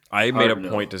 I made a no.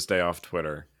 point to stay off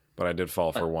Twitter, but I did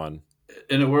fall for one.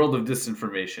 In a world of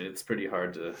disinformation, it's pretty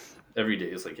hard to. Every day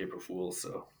is like April Fool's,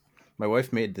 so. My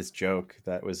wife made this joke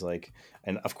that was like,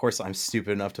 and of course I'm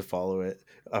stupid enough to follow it,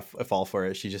 fall for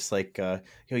it. She just like,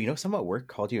 someone at work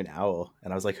called you an owl,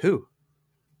 and I was like, who?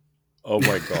 Oh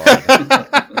my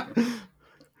god.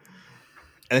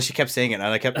 And then she kept saying it, and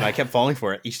I kept falling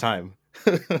for it each time.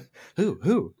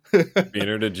 Who?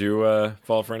 Beaner, did you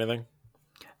fall for anything?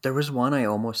 There was one I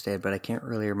almost did, but I can't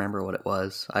really remember what it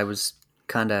was. I was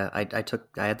I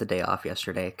had the day off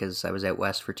yesterday because I was out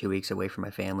west for 2 weeks away from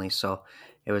my family, so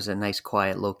it was a nice,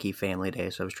 quiet, low-key family day,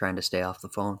 so I was trying to stay off the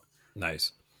phone.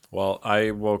 Nice. Well,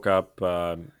 I woke up, we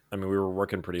were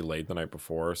working pretty late the night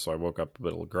before, so I woke up a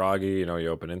little groggy. You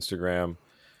open Instagram,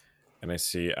 and I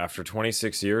see, after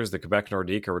 26 years, the Quebec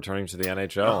Nordiques are returning to the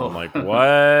NHL. Oh. I'm like,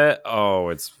 what?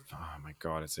 Oh my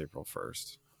God, it's April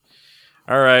 1st.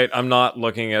 All right, I'm not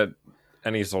looking at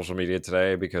any social media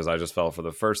today because I just fell for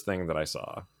the first thing that I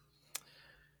saw.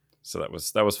 So that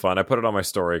was fun. I put it on my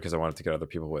story because I wanted to get other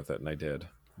people with it, and I did.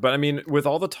 But with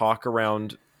all the talk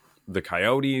around the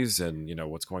Coyotes and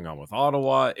what's going on with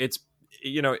Ottawa, it's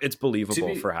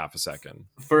believable for half a second.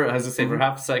 For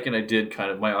half a second, I did kind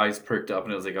of, my eyes perked up,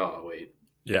 and I was like, oh wait,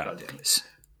 Yeah. God damn it.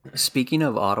 Speaking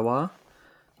of Ottawa,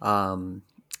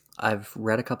 I've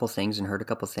read a couple things and heard a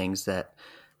couple things that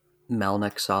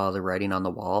Melnyk saw the writing on the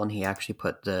wall, and he actually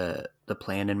put the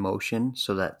plan in motion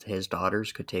so that his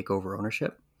daughters could take over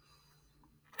ownership.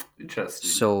 Interesting.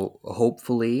 So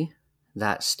hopefully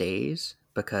that stays,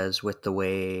 because with the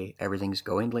way everything's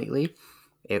going lately,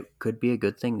 it could be a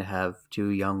good thing to have two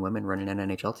young women running an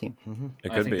NHL team. Mm-hmm.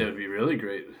 It I could think be. that would be really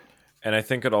great. And I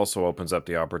think it also opens up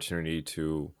the opportunity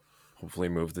to hopefully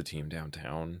move the team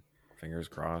downtown. Fingers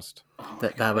crossed. As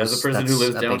a person who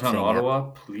lives a big downtown thing, Ottawa,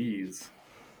 please.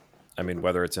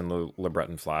 Whether it's in Le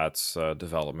Breton Flats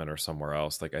development or somewhere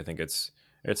else, I think it's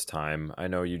time. I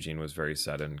know Eugene was very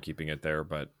set in keeping it there,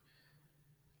 but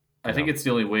I think it's the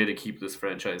only way to keep this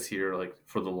franchise here,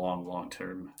 for the long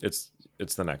term. it's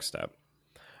the next step.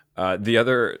 The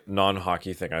other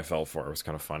non-hockey thing I fell for was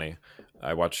kind of funny.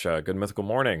 I watched Good Mythical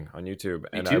Morning on YouTube,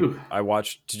 and too. I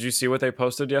watched. Did you see what they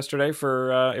posted yesterday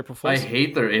for April Fool's? I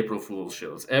hate their April Fool's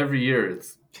shows. Every year,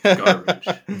 Garbage.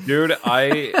 Dude,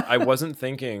 I wasn't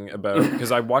thinking about,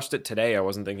 because I watched it today. I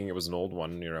wasn't thinking it was an old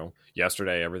one.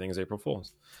 Yesterday everything's April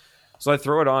Fool's. So I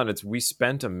throw it on. We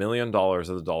spent $1 million at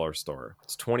the dollar store.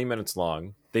 It's 20 minutes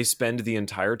long. They spend the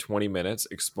entire 20 minutes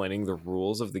explaining the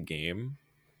rules of the game,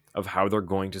 of how they're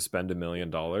going to spend $1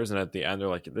 million, and at the end they're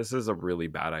like, "This is a really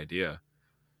bad idea."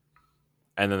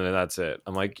 And then that's it.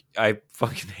 I'm like, I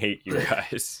fucking hate you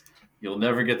guys. You'll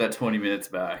never get that 20 minutes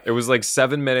back. It was like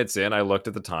 7 minutes in. I looked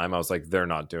at the time. I was like, they're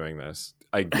not doing this.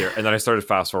 And then I started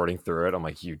fast forwarding through it. I'm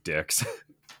like, you dicks.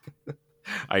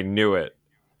 I knew it.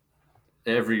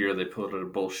 Every year they put out a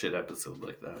bullshit episode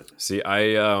like that. See,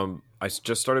 I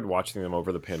just started watching them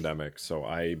over the pandemic, so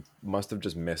I must have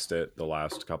just missed it the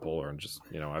last couple, or just,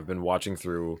 I've been watching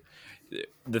through.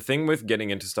 The thing with getting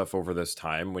into stuff over this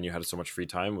time, when you had so much free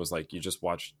time, was like you just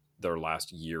watched their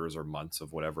last years or months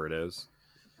of whatever it is.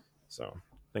 So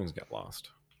things get lost.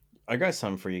 I got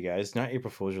some for you guys, not April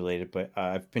Fool's related, but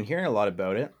I've been hearing a lot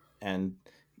about it, and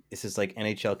this is like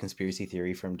NHL conspiracy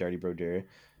theory from Darty Brodeur.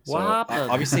 So What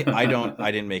happened? obviously, I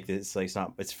didn't make this. Like,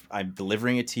 I'm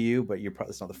delivering it to you, but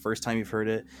it's not the first time you've heard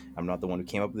it. I'm not the one who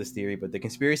came up with this theory, but the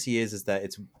conspiracy is that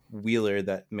it's Wheeler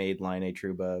that made Laine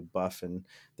Trouba buff, and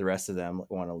the rest of them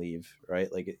want to leave,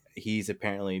 right? Like, he's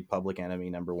apparently public enemy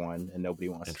number one, and nobody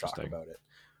wants to talk about it.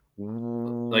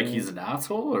 Like he's an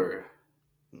asshole, or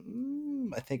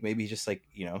I think maybe he's just like,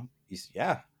 he's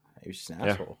just an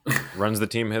asshole. Runs the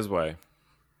team his way.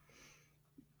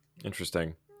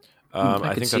 Interesting.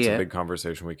 I think that's a big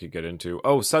conversation we could get into.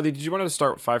 Oh, Southey, did you want to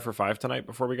start 5 for 5 tonight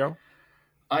before we go?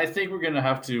 I think we're gonna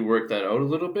have to work that out a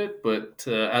little bit. But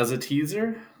as a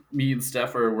teaser, me and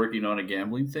Steph are working on a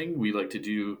gambling thing. I like to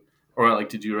do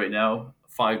right now,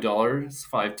 $5,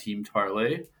 5-team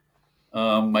parlay.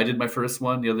 I did my first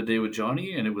one the other day with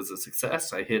Johnny, and it was a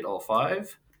success. I hit all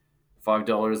 5.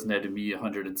 $5 netted me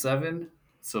 107.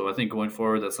 So I think going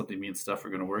forward, that's something me and Steph are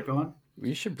going to work on.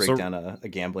 We should break down a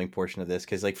gambling portion of this,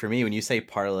 because like for me, when you say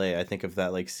parlay, I think of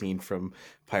that like scene from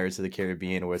Pirates of the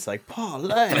Caribbean where it's like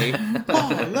parlay,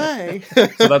 parlay.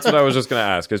 So that's what I was just going to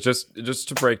ask. Is just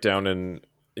to break down and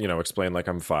explain like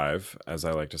I'm 5, as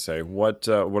I like to say. What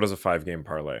is a 5-game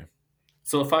parlay?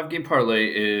 So a 5-game parlay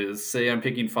is, say I'm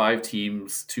picking 5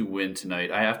 teams to win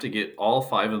tonight. I have to get all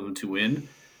 5 of them to win,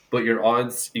 but your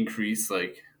odds increase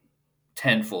like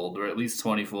tenfold or at least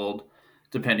 20-fold,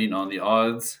 depending on the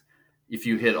odds. If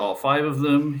you hit all 5 of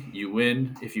them, you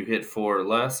win. If you hit 4 or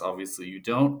less, obviously you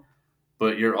don't.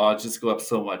 But your odds just go up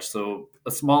so much. So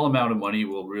a small amount of money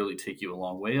will really take you a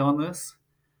long way on this.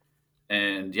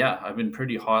 And yeah, I've been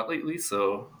pretty hot lately,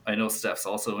 so I know Steph's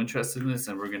also interested in this,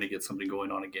 and we're going to get something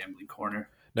going on a Gambling Corner.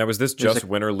 Now, is this just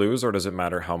win or lose, or does it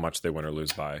matter how much they win or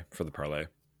lose by for the parlay?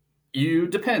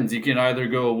 Depends. You can either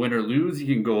go win or lose.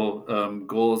 You can go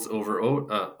goals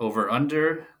over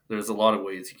under. There's a lot of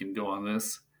ways you can go on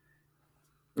this.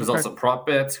 There's also prop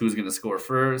bets. Who's going to score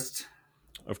first?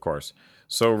 Of course.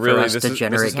 So really, this is how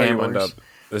you end up. gamblers.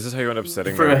 This is how you end up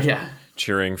sitting For, there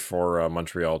cheering for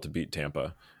Montreal to beat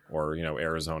Tampa, or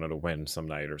Arizona to win some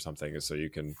night or something, so you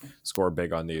can score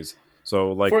big on these.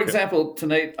 So, like, for example,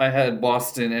 tonight I had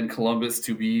Boston and Columbus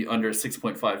to be under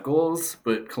 6.5 goals,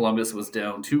 but Columbus was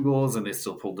down 2 goals and they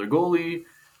still pulled their goalie,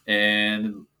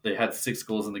 and they had 6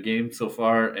 goals in the game so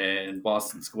far, and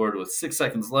Boston scored with 6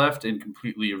 seconds left and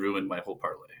completely ruined my whole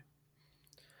parlay.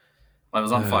 I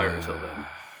was on fire until then.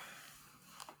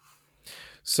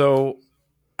 So,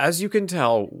 as you can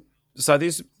tell,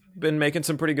 Southey's been making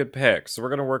some pretty good picks. So we're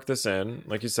going to work this in.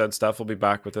 Like you said, Steph will be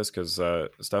back with us because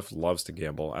Steph loves to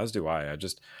gamble, as do I.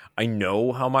 I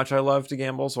know how much I love to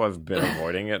gamble, so I've been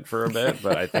avoiding it for a bit.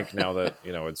 But I think now that,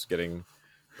 it's getting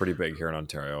pretty big here in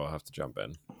Ontario, I'll have to jump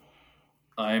in.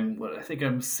 I think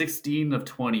I'm 16 of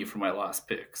 20 for my last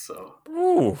pick. So,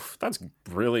 ooh, that's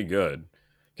really good.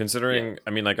 Considering,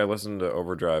 I listened to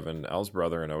Overdrive, and Al's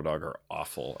brother and O-Dog are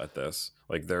awful at this.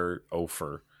 Like, they're 0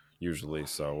 for usually,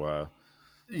 so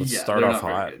let's start off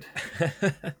hot.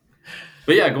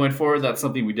 But yeah, going forward, that's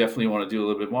something we definitely want to do a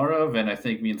little bit more of, and I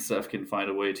think me and Steph can find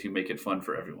a way to make it fun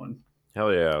for everyone.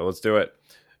 Hell yeah, let's do it.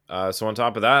 So on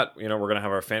top of that, we're going to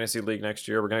have our fantasy league next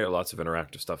year. We're going to get lots of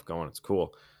interactive stuff going. It's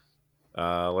cool.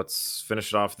 Let's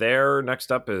finish it off there. Next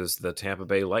up is the Tampa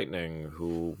Bay Lightning,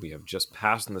 who we have just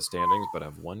passed in the standings, but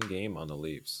have 1 game on the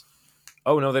Leafs.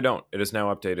 Oh, no, they don't. It is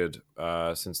now updated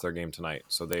since their game tonight.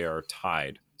 So they are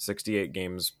tied. 68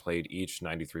 games played each,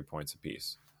 93 points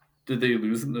apiece. Did they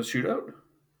lose in the shootout?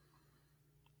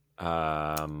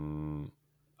 Or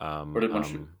did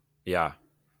Montreal? Yeah,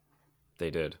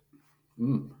 they did.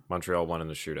 Montreal won in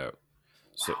the shootout.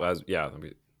 So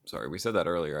sorry, we said that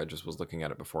earlier. I just was looking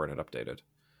at it before it had updated.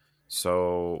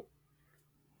 So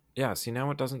Yeah, see,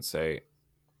 now it doesn't say.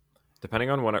 Depending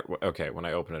on when when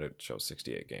I open it, it shows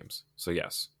 68 games. So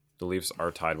yes, the Leafs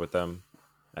are tied with them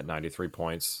at 93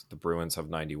 points. The Bruins have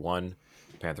 91.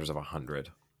 The Panthers have 100.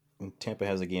 And Tampa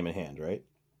has a game in hand, right?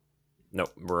 No,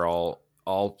 we're all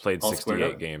played All squared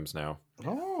 68 up? games now.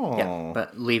 Oh, Yeah,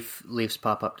 but Leafs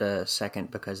pop up to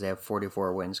second because they have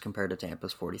 44 wins compared to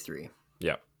Tampa's 43.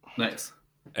 Yeah. Nice.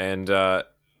 And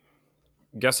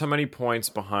guess how many points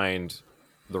behind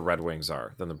the Red Wings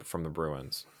are from the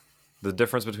Bruins? The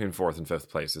difference between 4th and 5th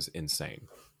place is insane.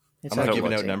 It's I'm not how it giving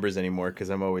looks. out numbers anymore because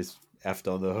I'm always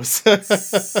effed on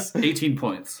those. 18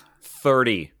 points.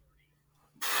 30.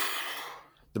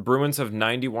 The Bruins have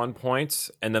 91 points,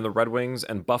 and then the Red Wings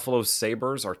and Buffalo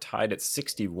Sabres are tied at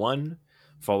 61,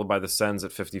 followed by the Sens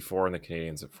at 54 and the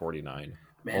Canadiens at 49.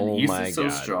 Man, Oh the East my is so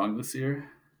God. strong this year.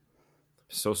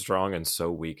 So strong and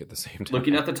so weak at the same time.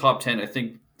 Looking at the top 10, I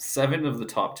think 7 of the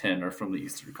top 10 are from the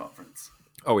Eastern Conference.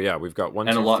 Oh yeah, we've got 1,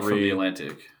 And 2, a lot from the 3,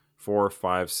 Atlantic. 4,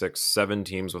 5, 6, 7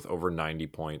 teams with over 90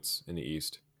 points in the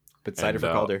East. But cider for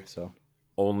And, Calder, so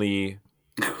Only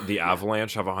the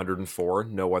Avalanche have 104.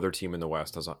 No other team in the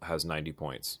West has 90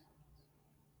 points.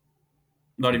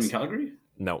 Not even Calgary?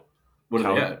 No. What do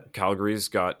they at? Calgary's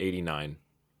got 89.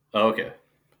 Oh, okay.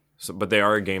 So, but they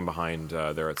are a game behind.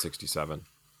 They're at 67.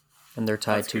 And they're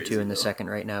tied That's 2-2 crazy, in the though. second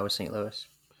right now with St. Louis.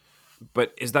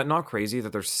 But is that not crazy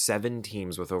that there's 7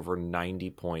 teams with over 90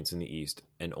 points in the East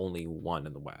and only 1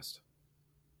 in the West?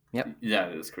 Yep. Yeah,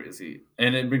 it is crazy.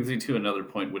 And it brings me to another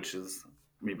point, which is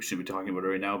maybe we should be talking about it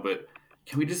right now, but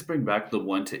can we just bring back the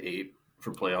 1 to 8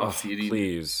 for playoff Oh, seeding?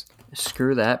 please.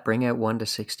 Screw that. Bring out 1 to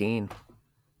 16.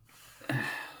 1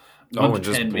 Oh, to and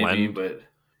just 10 maybe, blend but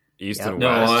East Yeah. and no,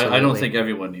 West. I don't absolutely. think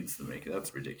everyone needs to make it.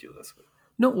 That's ridiculous.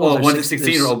 No, well, Oh, there's 1 to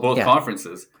 16 there's- are both yeah.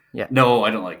 conferences. Yeah. No,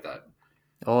 I don't like that.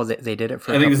 Oh, they did it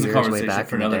for I a think couple this is a years way conversation back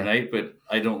for in the another day. night, but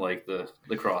I don't like the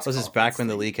cross. was this back when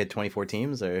the league had 24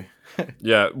 teams, or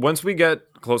Yeah, once we get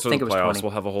closer to think the it was playoffs, 20.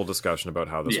 we'll have a whole discussion about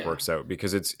how this Yeah. works out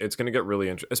because it's going to get really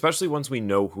interesting. Especially once we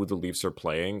know who the Leafs are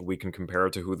playing, we can compare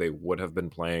it to who they would have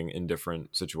been playing in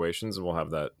different situations, and we'll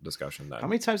have that discussion then. how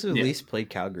many times have the Yeah. Leafs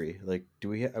played Calgary? Like, are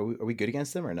we good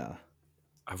against them or no?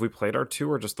 Have we played our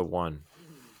 2 or just the 1?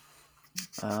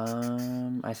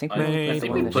 I think I don't we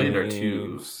think won we this played year. our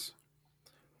 2.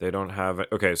 They don't have it.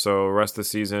 Okay, so rest of the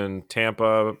season: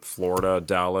 Tampa, Florida,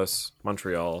 Dallas,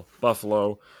 Montreal,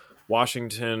 Buffalo,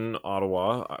 Washington,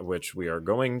 Ottawa, which we are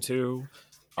going to,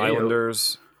 Heyo.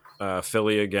 Islanders,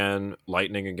 Philly again,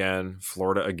 Lightning again,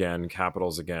 Florida again,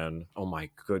 Capitals again. Oh my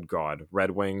good God,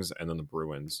 Red Wings, and then the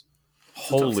Bruins. a tough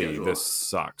Holy, schedule. this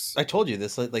sucks. I told you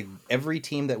this. Like every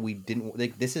team that we didn't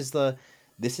like. This is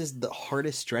the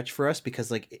hardest stretch for us because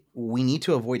like we need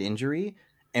to avoid injury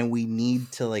and we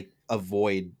need to like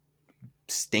avoid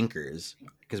stinkers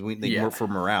because we like, Yeah. for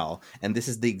morale. And this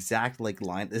is the exact like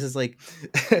line. This is like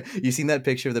you seen that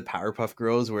picture of the Powerpuff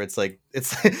Girls where it's like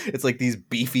it's like these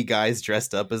beefy guys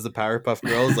dressed up as the Powerpuff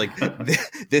Girls. Like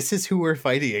this is who we're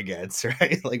fighting against,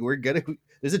 right? Like we're gonna.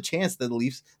 There's a chance that the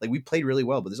Leafs like we played really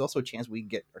well, but there's also a chance we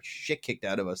get our shit kicked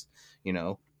out of us. You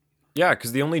know. Yeah,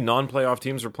 because the only non-playoff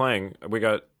teams we're playing, we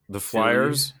got the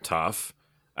Flyers, tough,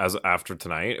 as after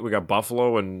tonight. We got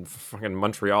Buffalo and fucking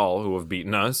Montreal, who have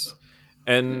beaten us,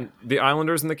 and the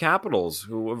Islanders and the Capitals,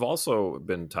 who have also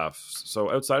been tough. So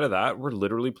outside of that, we're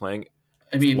literally playing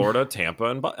I mean, Florida, Tampa,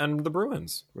 and the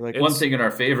Bruins. We're like, one thing in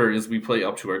our favor is we play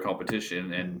up to our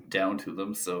competition and down to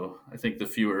them. So I think the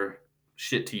fewer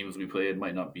shit teams we played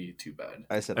might not be too bad.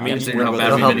 I said, I mean, I'm Considering worried how about bad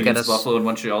It'll we've help been get against us- Buffalo and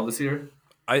Montreal this year.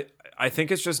 I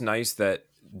think it's just nice that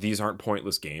these aren't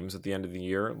pointless games at the end of the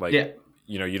year. Like, Yeah.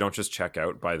 you know, you don't just check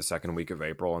out by the second week of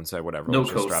April and say whatever. No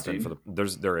let's just strap in coasting.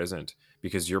 for there isn't,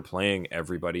 because you're playing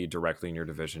everybody directly in your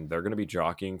division. They're going to be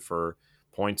jockeying for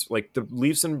points. Like the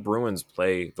Leafs and Bruins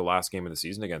play the last game of the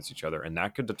season against each other, and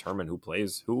that could determine who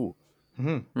plays who.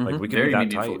 Mhm. Like we could Very be that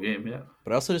meaningful tight. game, yeah.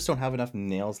 But I also just don't have enough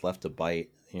nails left to bite,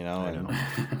 you know. I And, know.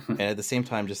 and at the same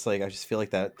time, just like I just feel like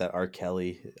that R.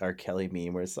 Kelly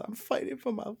meme where it's I'm fighting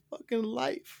for my fucking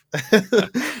life,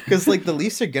 because like the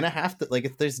Leafs are gonna have to like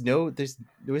if there's no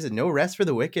rest for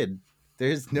the wicked.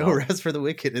 There's no rest for the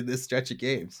wicked in this stretch of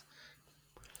games.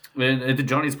 And to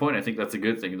Johnny's point, I think that's a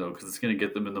good thing though, because it's going to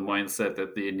get them in the mindset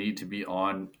that they need to be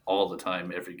on all the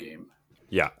time, every game.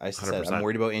 Yeah, I said 100%. I'm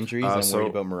worried about injuries. I'm so- worried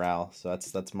about morale. So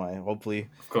that's my hopefully.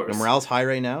 Of course, The morale's high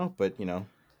right now, but you know.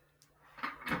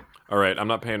 All right, I'm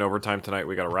not paying overtime tonight.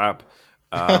 We got to wrap.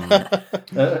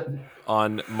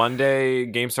 On Monday,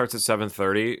 game starts at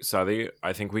 7:30. Southie,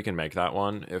 I think we can make that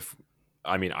one.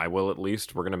 I will at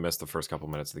least. We're gonna miss the first couple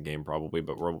minutes of the game probably,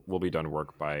 but we'll be done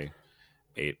work by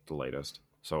 8 the latest.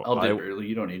 So I'll dip early.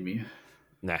 You don't need me.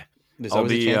 nah. There's I'll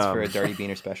always be, a chance for a Darty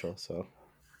Beaner special. So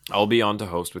I'll be on to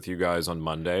host with you guys on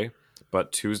Monday,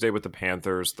 but Tuesday with the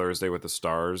Panthers, Thursday with the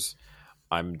Stars.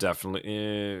 I'm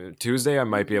definitely Tuesday. I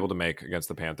might be able to make against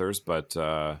the Panthers, but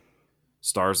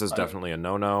Stars is definitely a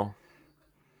no-no.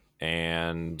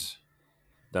 And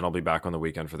then I'll be back on the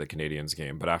weekend for the Canadiens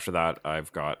game. But after that,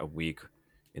 I've got a week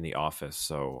in the office,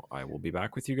 so I will be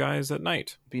back with you guys at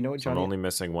night. but you know what, So I'm Johnny? only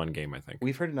missing one game, I think.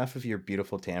 We've heard enough of your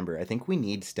beautiful timbre. I think we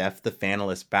need Steph the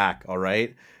Fanalist back. All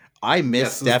right, I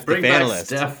miss Steph the bring back Fanalist.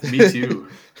 Steph, me too.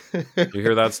 You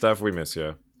hear that, Steph? We miss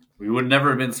you. We would never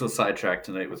have been so sidetracked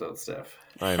tonight without Steph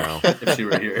I know. if she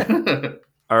were here.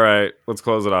 All right, let's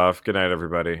close it off. Good night,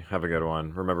 everybody. Have a good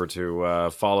one. Remember to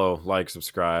follow, like,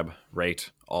 subscribe,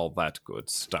 rate, all that good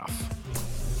stuff.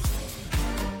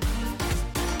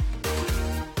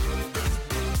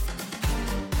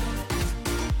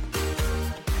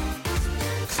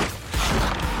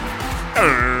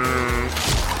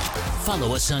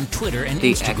 Follow us on Twitter and The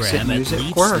Exit Instagram at Music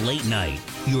Leafs Corner. Late Night,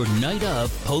 your night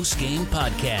of post-game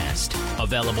podcast.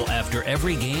 Available after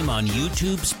every game on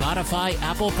YouTube, Spotify,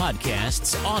 Apple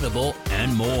Podcasts, Audible,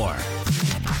 and more.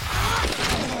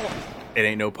 It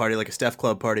ain't no party like a Steph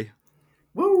Club party.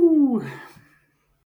 Woo!